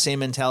you're in that same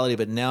mentality,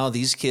 but now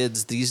these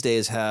kids these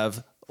days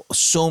have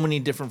so many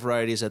different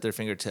varieties at their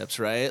fingertips,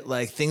 right?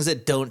 Like things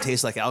that don't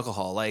taste like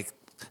alcohol. Like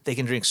they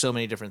can drink so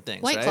many different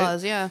things. White right?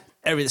 Claws, yeah.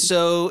 Everything.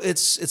 So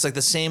it's like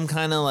the same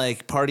kind of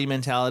like party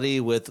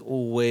mentality with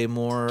way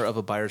more of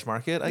a buyer's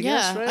market, I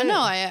guess. Right? I know.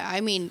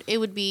 I mean, it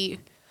would be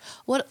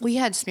what we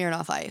had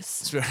Smirnoff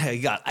Ice.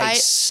 You got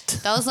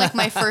iced. That was like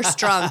my first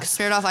drunk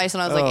Smirnoff Ice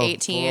when I was like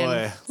 18,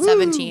 boy.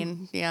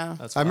 17. Yeah.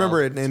 I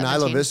remember it in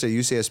Isla Vista,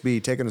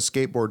 UCSB, taking a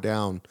skateboard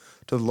down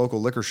to the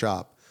local liquor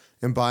shop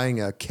and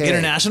buying a keg.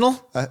 International?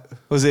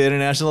 Was it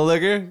International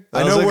Liquor?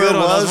 I know where it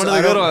was. That was one of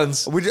the good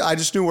ones. I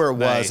just knew where it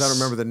was. Nice. I don't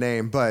remember the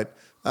name, but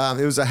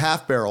it was a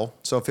half barrel,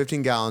 so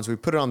 15 gallons. We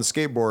put it on the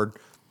skateboard,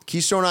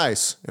 Keystone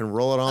Ice, and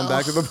roll it on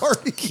back to the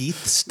party.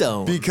 Keith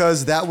Stone.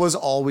 Because that was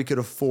all we could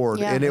afford,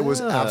 Yeah. and it was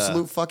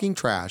absolute fucking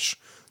trash,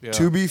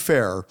 to be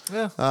fair.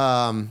 Yeah.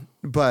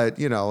 But,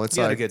 you know, it's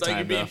You had like... a good It's like time,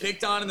 you're being though.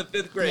 picked on in the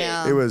 5th grade.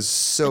 Yeah. It was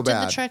so It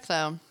bad. did the trick,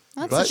 though.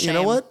 That's a But shame. you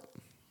know what?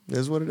 It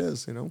is what it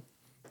is, you know?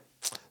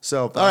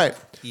 So, all right.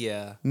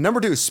 Yeah. Number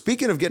 2,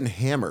 speaking of getting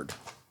hammered,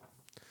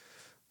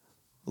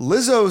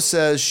 Lizzo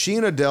says she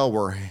and Adele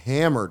were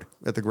hammered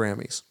at the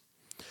Grammys.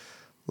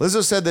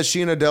 Lizzo said that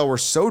she and Adele were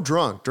so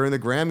drunk during the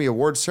Grammy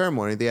Awards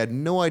ceremony they had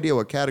no idea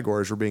what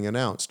categories were being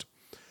announced.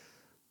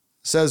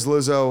 Says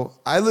Lizzo,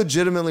 I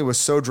legitimately was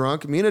so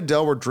drunk. Me and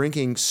Adele were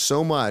drinking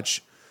so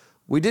much,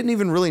 we didn't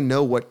even really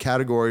know what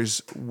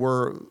categories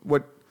were,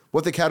 what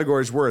the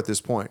categories were at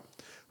this point.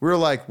 We were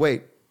like,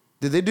 wait,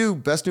 did they do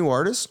Best New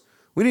Artist?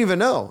 We didn't even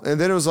know. And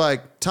then it was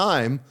like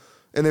time,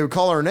 and they would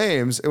call our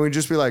names, and we'd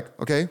just be like,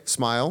 okay,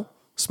 smile.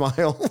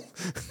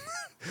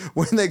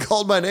 When they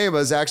called my name, I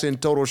was actually in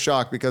total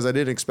shock because I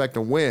didn't expect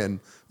to win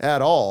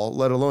at all,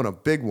 let alone a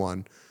big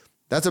one.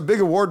 That's a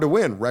big award to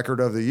win, Record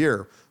of the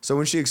Year. So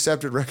when she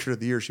accepted Record of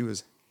the Year, she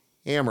was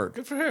hammered.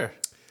 Good for her.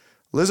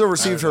 Lizzo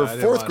received her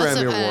 4th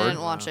Grammy I Award.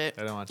 didn't watch it.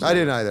 I didn't watch it. I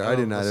didn't either. I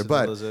didn't either. listen to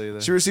But Lizzo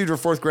either. she received her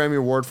 4th Grammy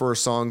Award for her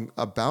song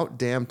About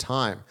Damn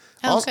Time.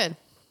 That was good.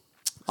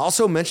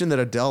 Also mentioned that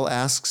Adele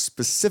asked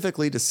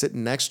specifically to sit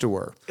next to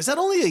her. Is that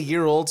only a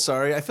year old?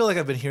 Sorry. I feel like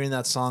I've been hearing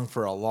that song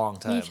for a long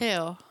time. Me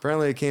too.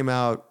 Apparently it came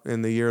out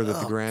in the year that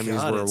the Grammys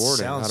God, were it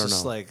awarded. sounds I don't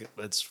just know. like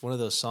it's one of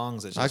those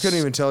songs that just... I couldn't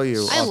even tell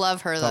you. I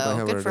love her, top of my though.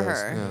 head Good what for it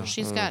is. her. Yeah,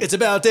 She's I don't got... know. It's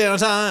about damn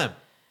time.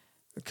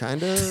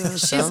 Kind of.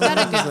 She's got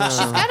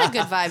a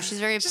good vibe. She's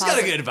very She's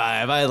positive. got a good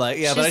vibe. I like,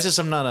 yeah, but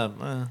I'm not a,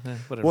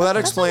 whatever. Well, that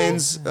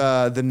explains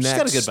the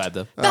next. She's got a good vibe,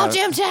 though. About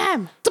damn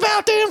time. It's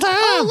about damn time.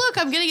 Oh, look,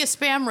 I'm getting a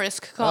spam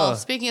risk call. Oh.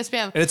 Speaking of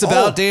spam. And it's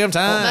about damn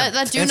time.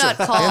 That do not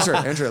call.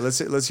 Answer it.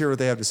 Let's hear what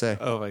they have to say.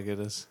 Oh, my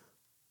goodness.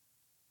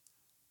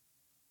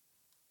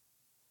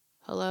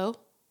 Hello?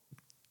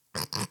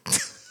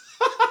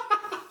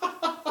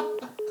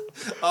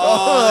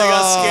 Oh, they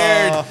got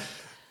scared.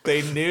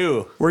 They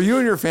knew. Were you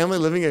and your family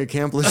living at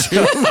Camp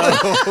Lejeune?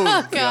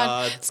 Oh,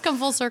 God. It's come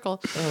full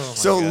circle.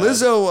 So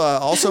Lizzo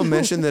also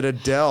mentioned that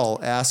Adele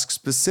asked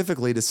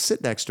specifically to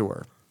sit next to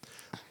her.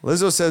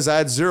 Lizzo says, I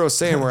had zero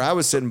say in where I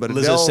was sitting, but Lizzo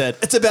Adele said,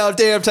 it's about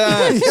damn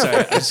time.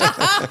 Sorry.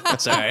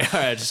 All right,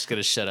 I'm just going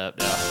to shut up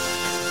now.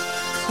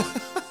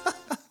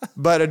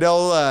 But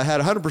Adele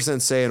had 100%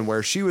 say in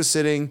where she was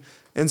sitting.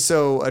 And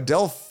so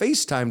Adele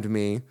FaceTimed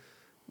me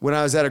when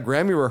I was at a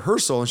Grammy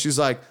rehearsal, and she's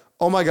like,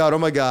 oh my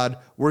God,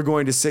 we're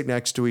going to sit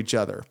next to each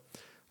other.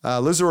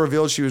 Lizzo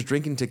revealed she was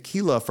drinking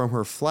tequila from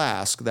her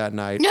flask that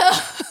night.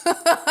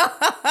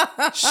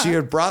 She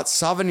had brought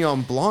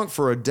Sauvignon Blanc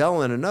for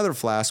Adele in another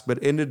flask, but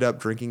ended up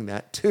drinking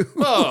that too.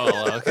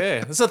 Oh, okay.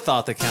 That's a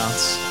thought that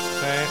counts.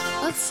 Right?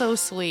 That's so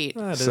sweet.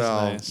 That is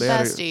nice.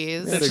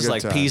 Besties. It's just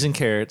like peas and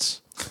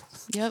carrots.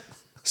 Yep.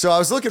 So I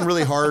was looking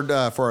really hard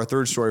for our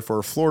third story, for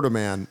a Florida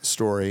man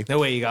story. No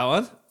way, you got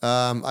one?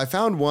 I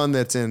found one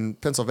that's in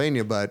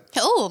Pennsylvania, but...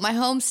 Oh, my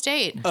home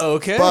state.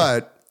 Okay.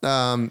 But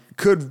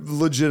could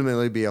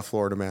legitimately be a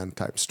Florida man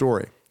type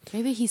story.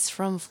 Maybe he's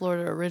from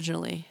Florida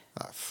originally.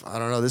 I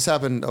don't know. This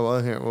happened... Oh,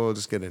 well, here, we'll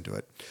just get into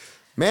it.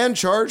 Man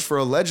charged for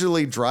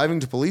allegedly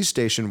driving to police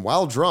station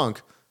while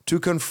drunk to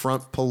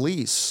confront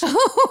police.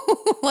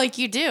 Like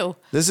you do.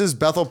 This is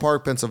Bethel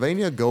Park,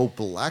 Pennsylvania. Go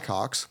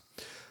Blackhawks.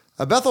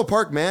 A Bethel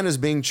Park man is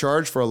being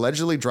charged for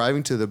allegedly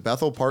driving to the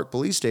Bethel Park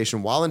police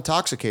station while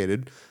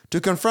intoxicated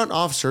to confront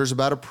officers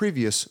about a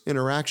previous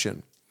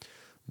interaction.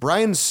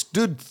 Brian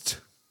Stud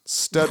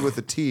with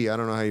a T. I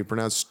don't know how you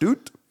pronounce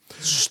Stut.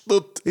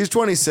 He's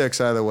 26,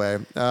 by the way.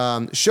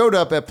 Showed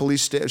up at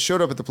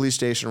the police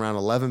station around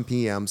 11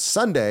 p.m.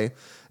 Sunday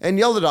and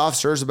yelled at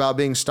officers about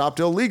being stopped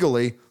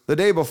illegally the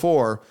day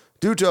before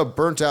due to a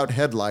burnt-out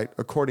headlight,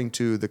 according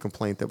to the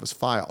complaint that was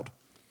filed.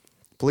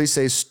 Police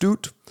say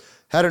Stut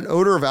had an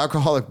odor of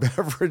alcoholic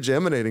beverage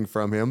emanating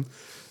from him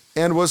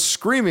and was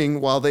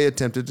screaming while they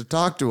attempted to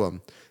talk to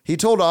him. He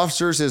told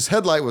officers his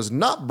headlight was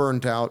not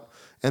burnt out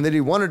and that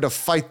he wanted to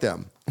fight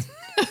them.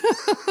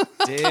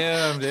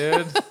 Damn,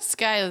 dude. This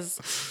guy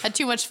had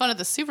too much fun at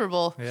the Super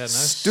Bowl. Yeah,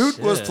 Stute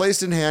was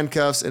placed in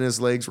handcuffs and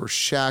his legs were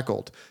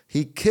shackled.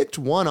 He kicked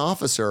one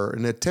officer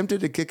and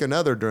attempted to kick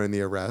another during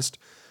the arrest.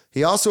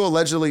 He also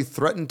allegedly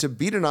threatened to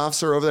beat an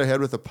officer over the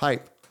head with a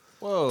pipe.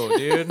 Whoa,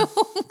 dude.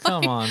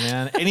 Come on,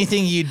 man.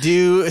 Anything you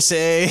do and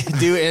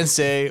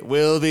say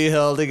will be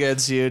held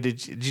against you.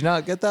 Did you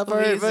not get that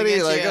part,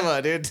 buddy? Like, come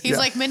on, dude. He's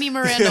like Mini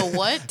Miranda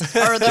what?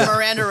 Or the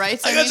Miranda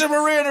rights? I got your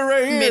Miranda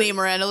right here. Mini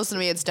Miranda. Listen to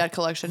me. It's debt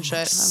collection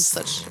shit.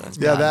 I'm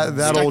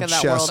That old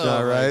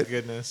chestnut, Oh, right? my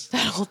goodness.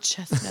 That old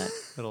chestnut.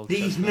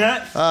 These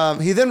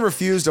nuts. He then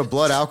refused a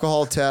blood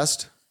alcohol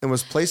test and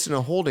was placed in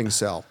a holding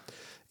cell.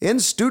 In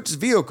Stute's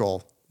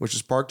vehicle, which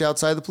is parked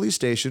outside the police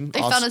station. They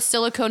found a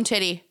silicone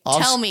titty.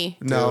 Tell me.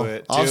 No. Do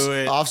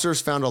it.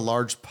 Officers found a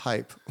large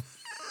pipe.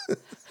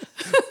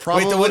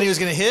 Wait, the one he was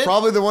going to hit?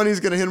 Probably the one he's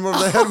going to hit him over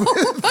the head with.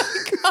 Oh my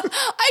God.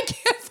 I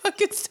can't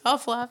fucking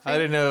stop laughing. I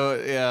didn't know.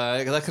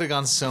 Yeah, that could have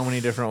gone so many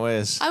different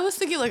ways. I was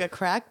thinking like a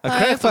crack pipe. A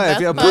crack pipe,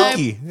 yeah, pipe.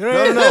 pookie.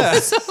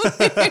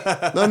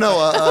 No,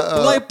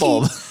 a light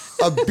bulb.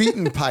 A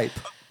beaten pipe.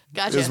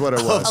 Gotcha. Is what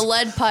it was. A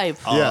lead pipe.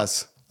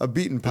 Yes, a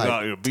beaten pipe.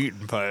 Got your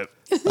beaten pipe.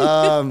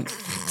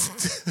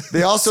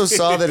 They also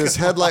saw that his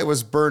headlight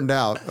was burned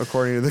out,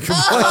 according to the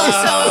complaint.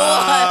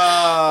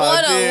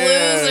 What a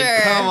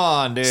loser. Come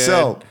on, dude.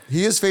 So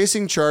he is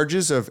facing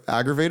charges of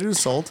aggravated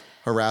assault,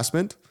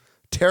 harassment,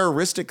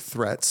 terroristic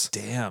threats,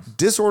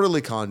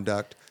 disorderly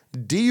conduct,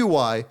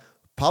 DUI,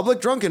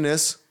 public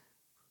drunkenness,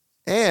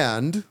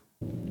 and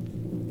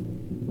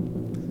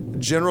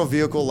general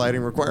vehicle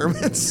lighting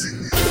requirements.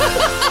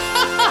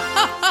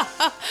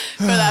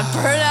 For that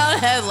burnout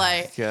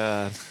headlight.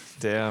 God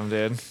damn,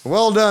 dude.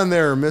 Well done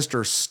there,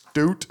 Mr.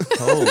 Stute.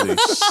 Holy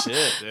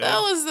shit, dude. That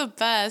was the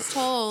best.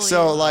 Holy.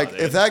 So, like,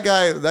 if that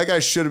guy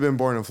should have been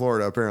born in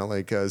Florida,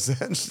 apparently, because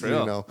that's, you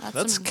know.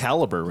 That's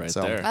caliber right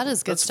there. That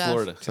is good That's stuff.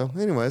 Florida. So,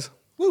 anyways.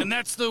 And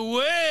that's the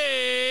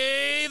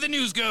way the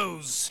news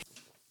goes.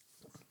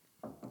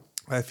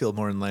 I feel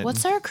more enlightened.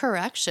 What's our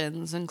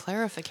corrections and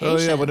clarifications? Oh,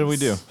 yeah. What did we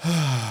do?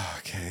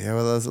 Okay, yeah,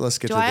 well, let's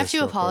get to this. Do I have to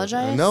real quick.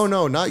 apologize? No,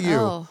 not you.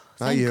 Oh,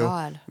 not thank you.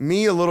 God.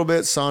 Me a little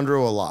bit,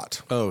 Sandro a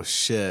lot. Oh,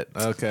 shit.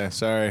 Okay,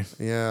 sorry.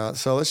 Yeah,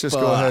 so let's just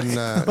go ahead and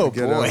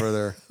get boy. over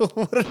there.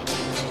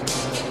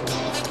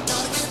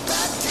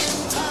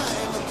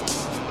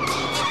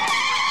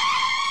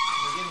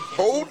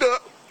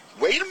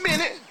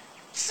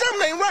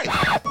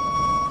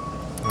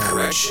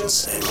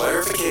 questions and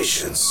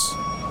clarifications.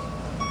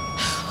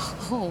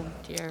 Oh,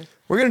 dear.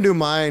 We're going to do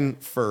mine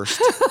first.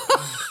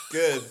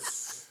 Good.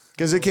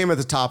 Because it came at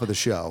the top of the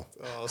show.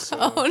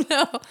 Oh,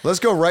 no. Let's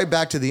go right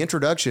back to the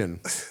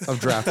introduction of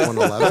Draft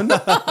 111.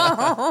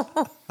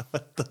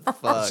 What the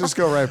fuck? Let's just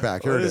go right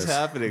back. Here What it is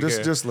happening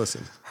here? Just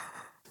listen.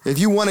 If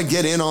you want to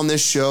get in on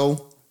this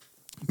show,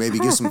 maybe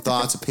give some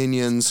thoughts,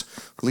 opinions,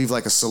 leave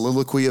like a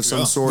soliloquy of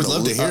some sort. We'd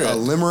love to hear a it.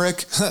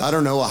 limerick. I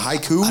don't know, a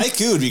haiku.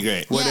 Haiku would be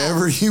great.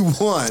 Whatever you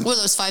want. What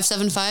are those,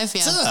 575?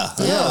 Yeah.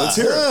 Yeah, let's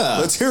hear it.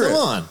 Let's hear it. Come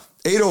on.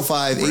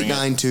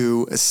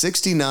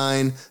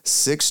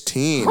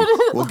 805-892-6916.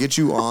 We'll get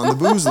you on the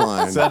booze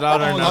line. Is that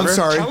not our number? I'm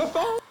sorry.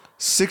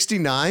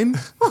 69?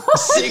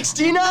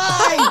 69!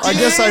 I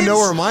guess I know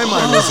where my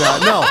mind was at.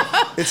 No,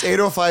 it's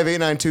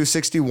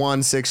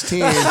 805-892-6116.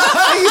 You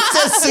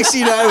said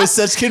 69 with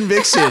such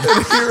conviction. Here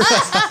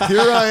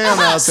I am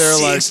out there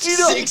like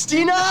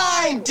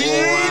 69, dudes!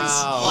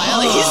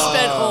 Well, he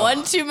spent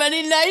one too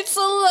many nights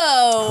alone.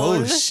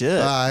 Oh, shit.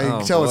 I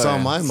can tell it's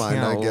on my mind,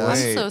 I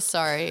guess. I'm so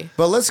sorry.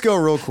 But let's go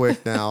real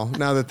quick now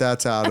that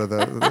that's out of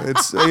the...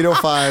 It's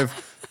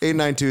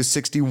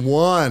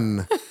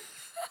 805-892-6116.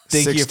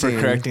 Thank you for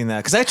correcting that.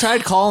 Because I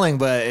tried calling,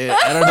 but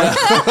I don't know.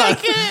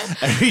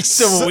 I reached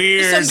some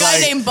weird... Some guy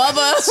named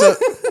Bubba. So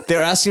they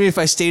were asking me if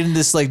I stayed in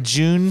this like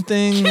June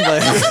thing.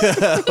 Like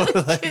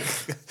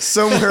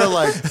somewhere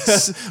like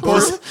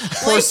poor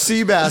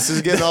Seabass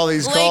is getting all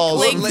these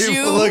calls. Lake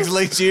June.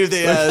 Lake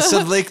June.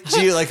 Some Lake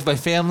June. Like my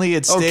family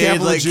had stayed.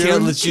 Camp Like Lejeune?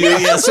 Camp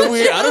Lejeune. Yeah, so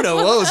weird. I don't know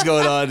what was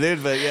going on,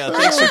 dude. But yeah,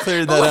 thanks for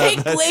clearing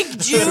that up. Lake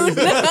June.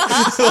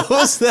 What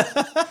was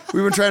that?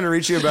 We've been trying to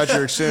reach you about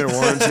your extended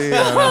warranty.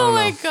 Oh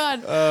my God.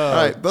 All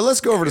right, but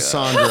let's go over to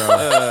Sandro,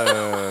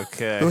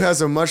 Okay. who has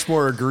a much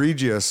more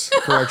egregious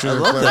correction. I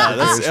and love that.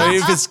 clarification. I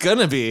mean, if it's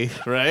gonna be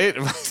right.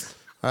 All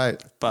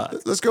right,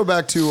 But let's go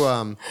back to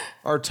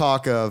our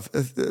talk of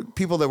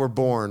people that were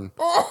born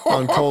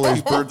on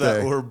Coley's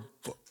birthday.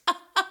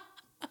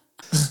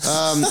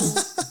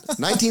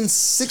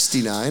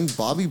 1969,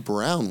 Bobby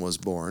Brown was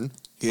born.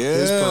 Yeah.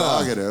 His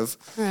prerogative.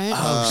 Right.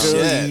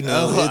 shit. You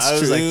know it's I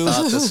was true. like,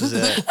 thought this was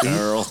it.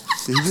 Girl.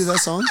 Did he do that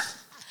song?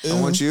 I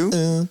want you.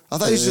 I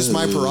thought he's just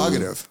my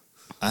prerogative.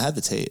 I had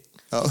the tape.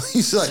 Oh,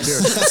 he's like,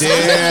 dude.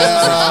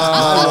 Damn.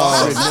 My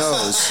wallet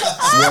knows.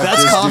 what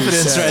That's this dude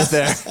confidence said. right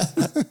there.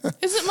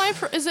 Is it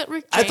is it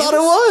Rick I James? thought it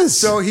was.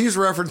 So he's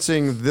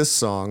referencing this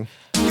song.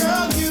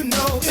 Girl, you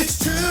know it's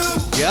true.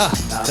 Yeah,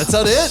 that's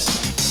not it.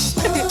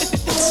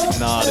 It's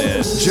not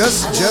it.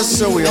 Just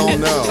so we all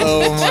know.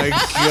 Oh my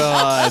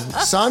God.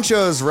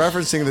 Sancho is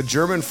referencing the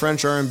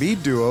German-French R&B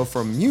duo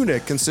from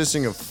Munich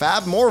consisting of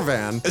Fab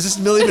Morvan Is this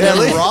Milli and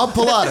Vanilli? Rob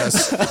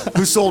Pilatus,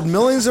 who sold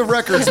millions of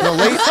records in the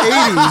late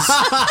 80s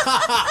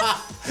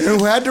and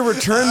who had to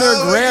return their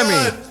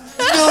Grammy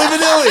Milli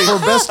Vanilli. for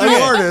Best New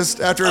Artist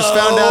after it was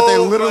found out they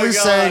literally my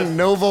God. sang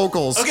no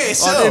vocals on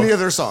any of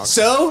their songs.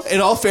 So, in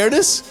all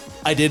fairness,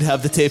 I did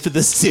have the tape of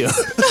this too.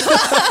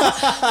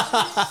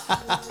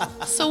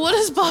 So what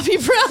does Bobby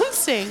Brown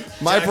sing?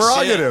 My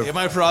prerogative. Yeah,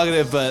 my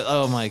prerogative, but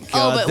oh my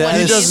God. but that when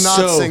is he does not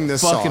so sing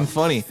this fucking song.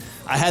 funny.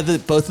 I had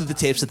both of the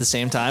tapes at the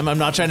same time. I'm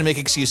not trying to make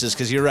excuses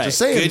because you're right. Just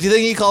saying. Good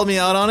thing he called me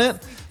out on it.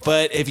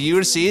 But if you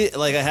were to see it,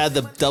 like I had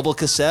the double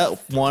cassette.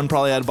 One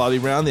probably had Bobby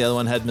Brown. The other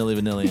one had Milli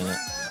Vanilli in it.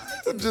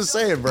 Just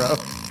saying, bro.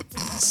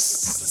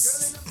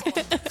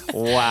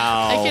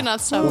 Wow. I cannot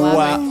stop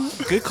laughing. Wow.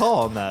 Good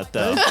call on that,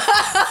 though.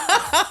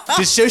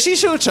 Did Shoshi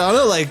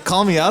Shochana like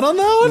call me out on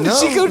that one? No,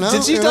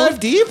 Did she you dive know,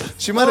 deep?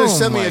 She might have Oh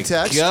sent me my a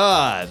text.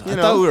 God, I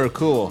know. thought we were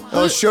cool.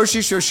 Oh, Shoshi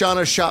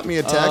Shoshana shot me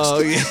a text. Oh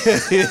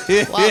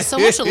yeah. Wow, so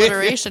much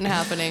alliteration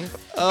happening.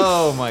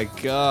 Oh my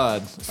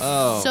God.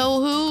 Oh.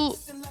 So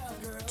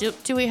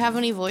do we have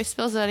any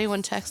voicemails? Did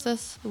anyone text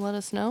us and let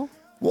us know?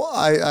 Well,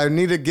 I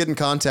need to get in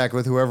contact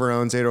with whoever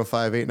owns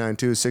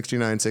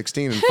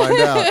 805-892-6916 and find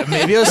out.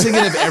 Maybe I was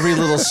thinking of every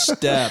little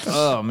step.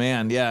 Oh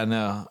man, yeah,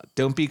 no.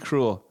 Don't be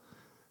cruel.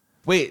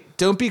 Wait,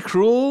 don't be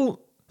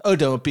cruel. Oh,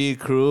 don't be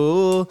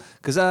cruel,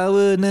 because I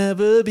would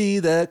never be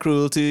that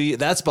cruel to you.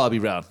 That's Bobby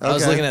Brown. I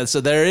was Okay. looking at it.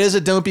 So there is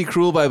a Don't Be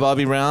Cruel by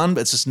Bobby Brown,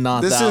 but it's just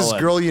not This that is one.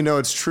 Girl You Know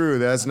It's True.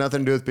 That has nothing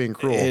to do with being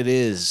cruel. It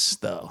is,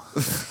 though.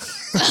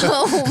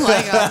 Oh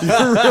my God.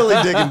 You're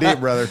really digging deep,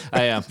 brother.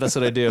 I am. That's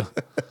what I do.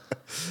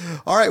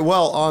 All right,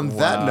 well, on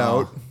that Wow.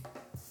 note,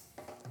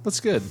 That's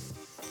good.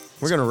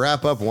 we're going to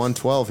wrap up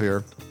 112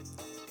 here.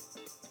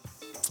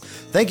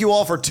 Thank you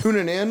all for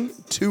tuning in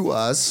to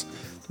us.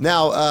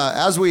 Now,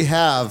 as we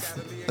have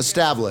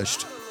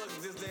established,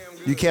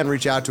 you can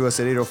reach out to us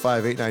at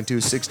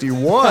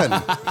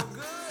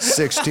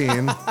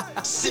 805-892-6116.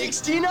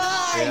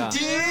 69,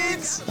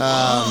 dudes!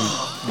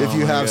 If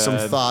you have some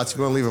God. thoughts, if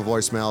you want to leave a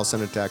voicemail,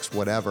 send a text,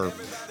 whatever.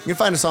 You can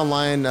find us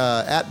online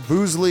at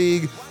Booze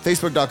League,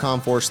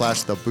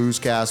 facebook.com/the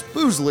BoozeCast,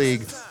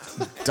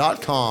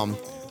 boozeleague.com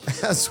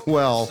as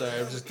well. Sorry,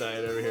 I'm just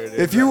dying over here. Dude.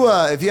 If you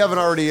haven't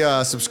already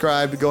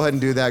subscribed, go ahead and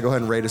do that. Go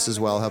ahead and rate us as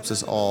well. Helps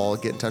us all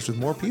get in touch with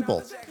more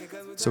people,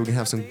 so we can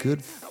have some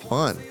good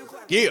fun.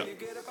 Yeah.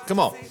 Come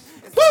on.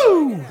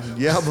 Woo!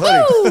 Yeah,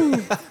 buddy. Woo!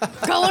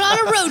 Going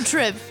on a road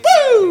trip.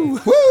 Woo!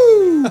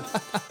 Woo!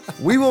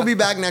 We will be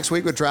back next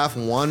week with draft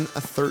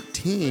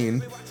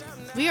 113.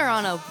 We are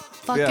on a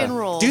fucking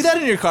roll. Do that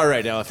in your car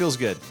right now. It feels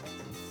good.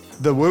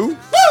 The woo?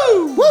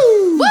 Woo!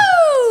 Woo!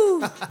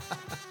 Woo!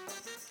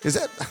 Is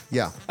that?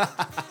 Yeah.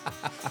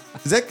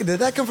 Did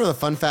that come from the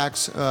fun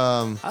facts?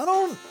 I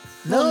don't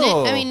know.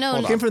 Well, I mean, no.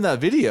 It came from that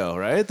video,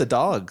 right? The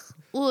dog.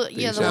 Well,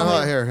 yeah, the Oh,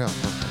 one. here.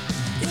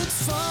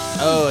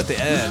 Oh, at the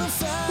end.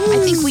 I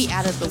think we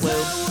added the woo.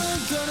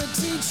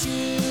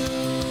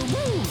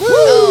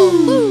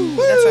 Oh, woo.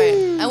 That's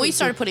right. And we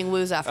started putting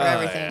woos after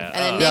everything. yeah.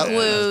 And then Nick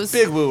woos.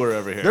 Big wooer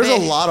over here. There's a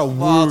lot of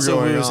woo Lots of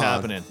going woos on.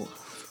 happening.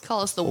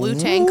 Call us the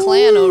Wu-Tang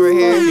Clan over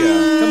here.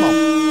 Yeah,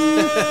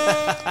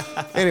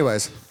 come on.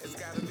 Anyways,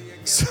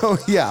 so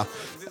yeah.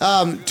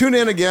 Tune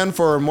in again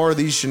for more of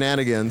these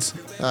shenanigans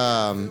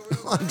on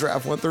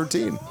draft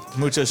 113.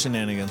 Mucho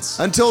shenanigans.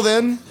 Until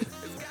then,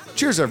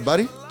 cheers,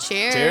 everybody.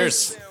 Cheers.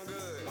 Cheers.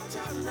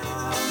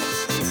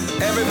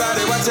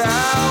 Everybody watch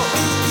out.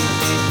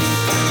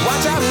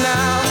 Watch out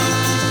now.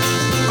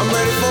 I'm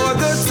ready for a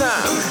good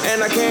time.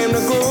 And I came to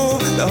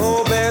groove. The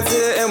whole band's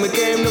here and we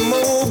came to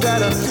move.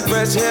 Got a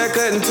fresh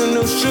haircut and 2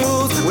 new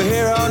shoes. We're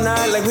here all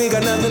night like we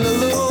got nothing to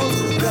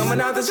lose. Coming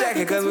out the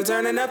jacket cause we're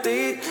turning up the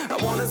heat. I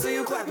wanna see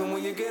you clapping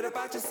when you get up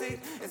out your seat.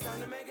 It's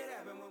time to make it